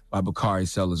Country by Bakari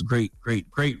Sellers. Great,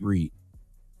 great, great read.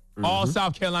 All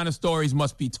South Carolina stories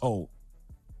must be told.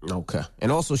 Okay.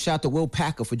 And also shout to Will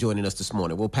Packer for joining us this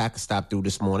morning. Will Packer stopped through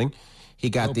this morning. He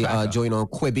got the joint on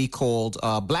Quibi called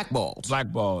Blackballed.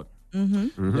 Blackballed.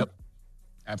 Yep.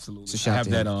 Absolutely. So shout I have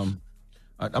to that. him.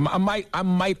 I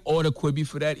might order Quibi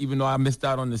for that, even though I missed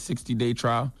out on the 60-day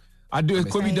trial. I do.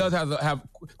 Quibi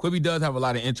does have a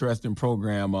lot of interesting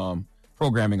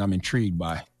programming. I'm intrigued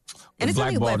by. And it's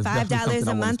only what, $5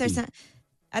 a month or something.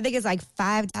 I think it's like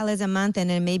 $5 a month,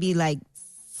 and then maybe like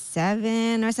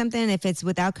 $7 or something if it's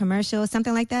without commercial,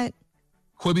 something like that.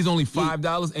 Quibi's only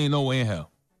 $5. Ain't no way in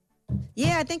hell.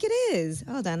 Yeah, I think it is.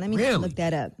 Hold on, let me look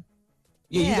that up.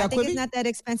 Yeah, you got I think Quibi? it's not that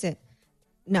expensive.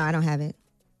 No, I don't have it.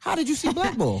 How did you see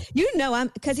Blackball? You know,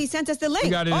 because he sent us the link. We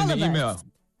got it all in of the us. email.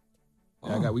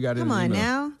 Yeah, we got it Come in the on email.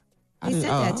 now. He sent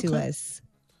that to us.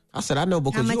 I said, I know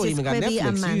because How you much don't is even got Quibi a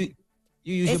Netflix. month?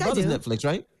 You use Yes, your I brother's do. Netflix,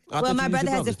 right? I Well, thought my you used brother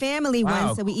your has a brother's. family Wow.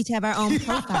 one, so we each have our own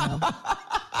profile.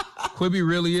 Quibi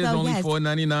really is So, only yes.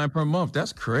 $4.99 per month.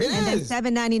 That's crazy. And then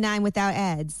 $7.99 without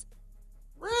ads.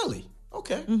 Really?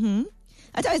 Okay. Mm-hmm.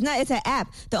 I tell you, it's an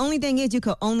app. The only thing is you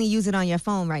could only use it on your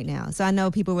phone right now. So I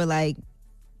know people were like,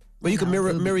 Well, you can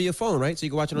mirror your phone, right? So you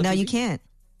can watch it on no, TV? you can't.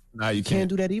 No, you can't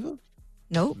do that either?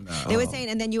 Nope. They were saying,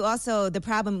 and then you also, the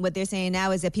problem, what they're saying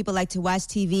now is that people like to watch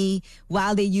TV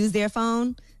while they use their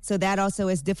phone. So that also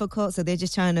is difficult. So they're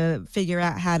just trying to figure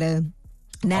out how to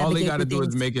navigate. All they got to the do is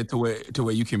things. make it to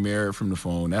where you can mirror it from the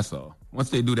phone. That's all. Once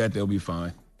they do that, they'll be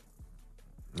fine.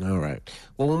 All right.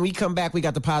 Well, when we come back, we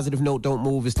got the positive note. Don't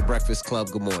move. It's the Breakfast Club.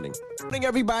 Good morning. Good morning,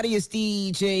 everybody. It's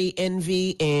DJ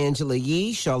Envy, Angela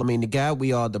Yee, Charlamagne the Guy.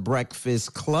 We are the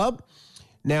Breakfast Club.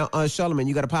 Now, Charlamagne,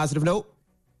 you got a positive note?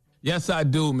 Yes, I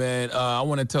do, man. I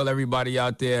want to tell everybody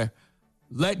out there,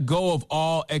 let go of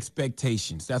all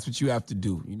expectations. That's what you have to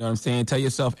do. You know what I'm saying? Tell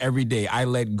yourself every day, I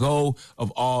let go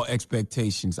of all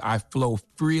expectations. I flow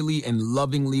freely and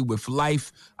lovingly with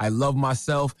life. I love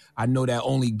myself. I know that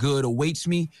only good awaits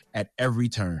me at every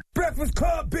turn. Breakfast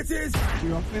Club, bitches.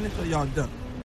 Y'all finished or y'all done?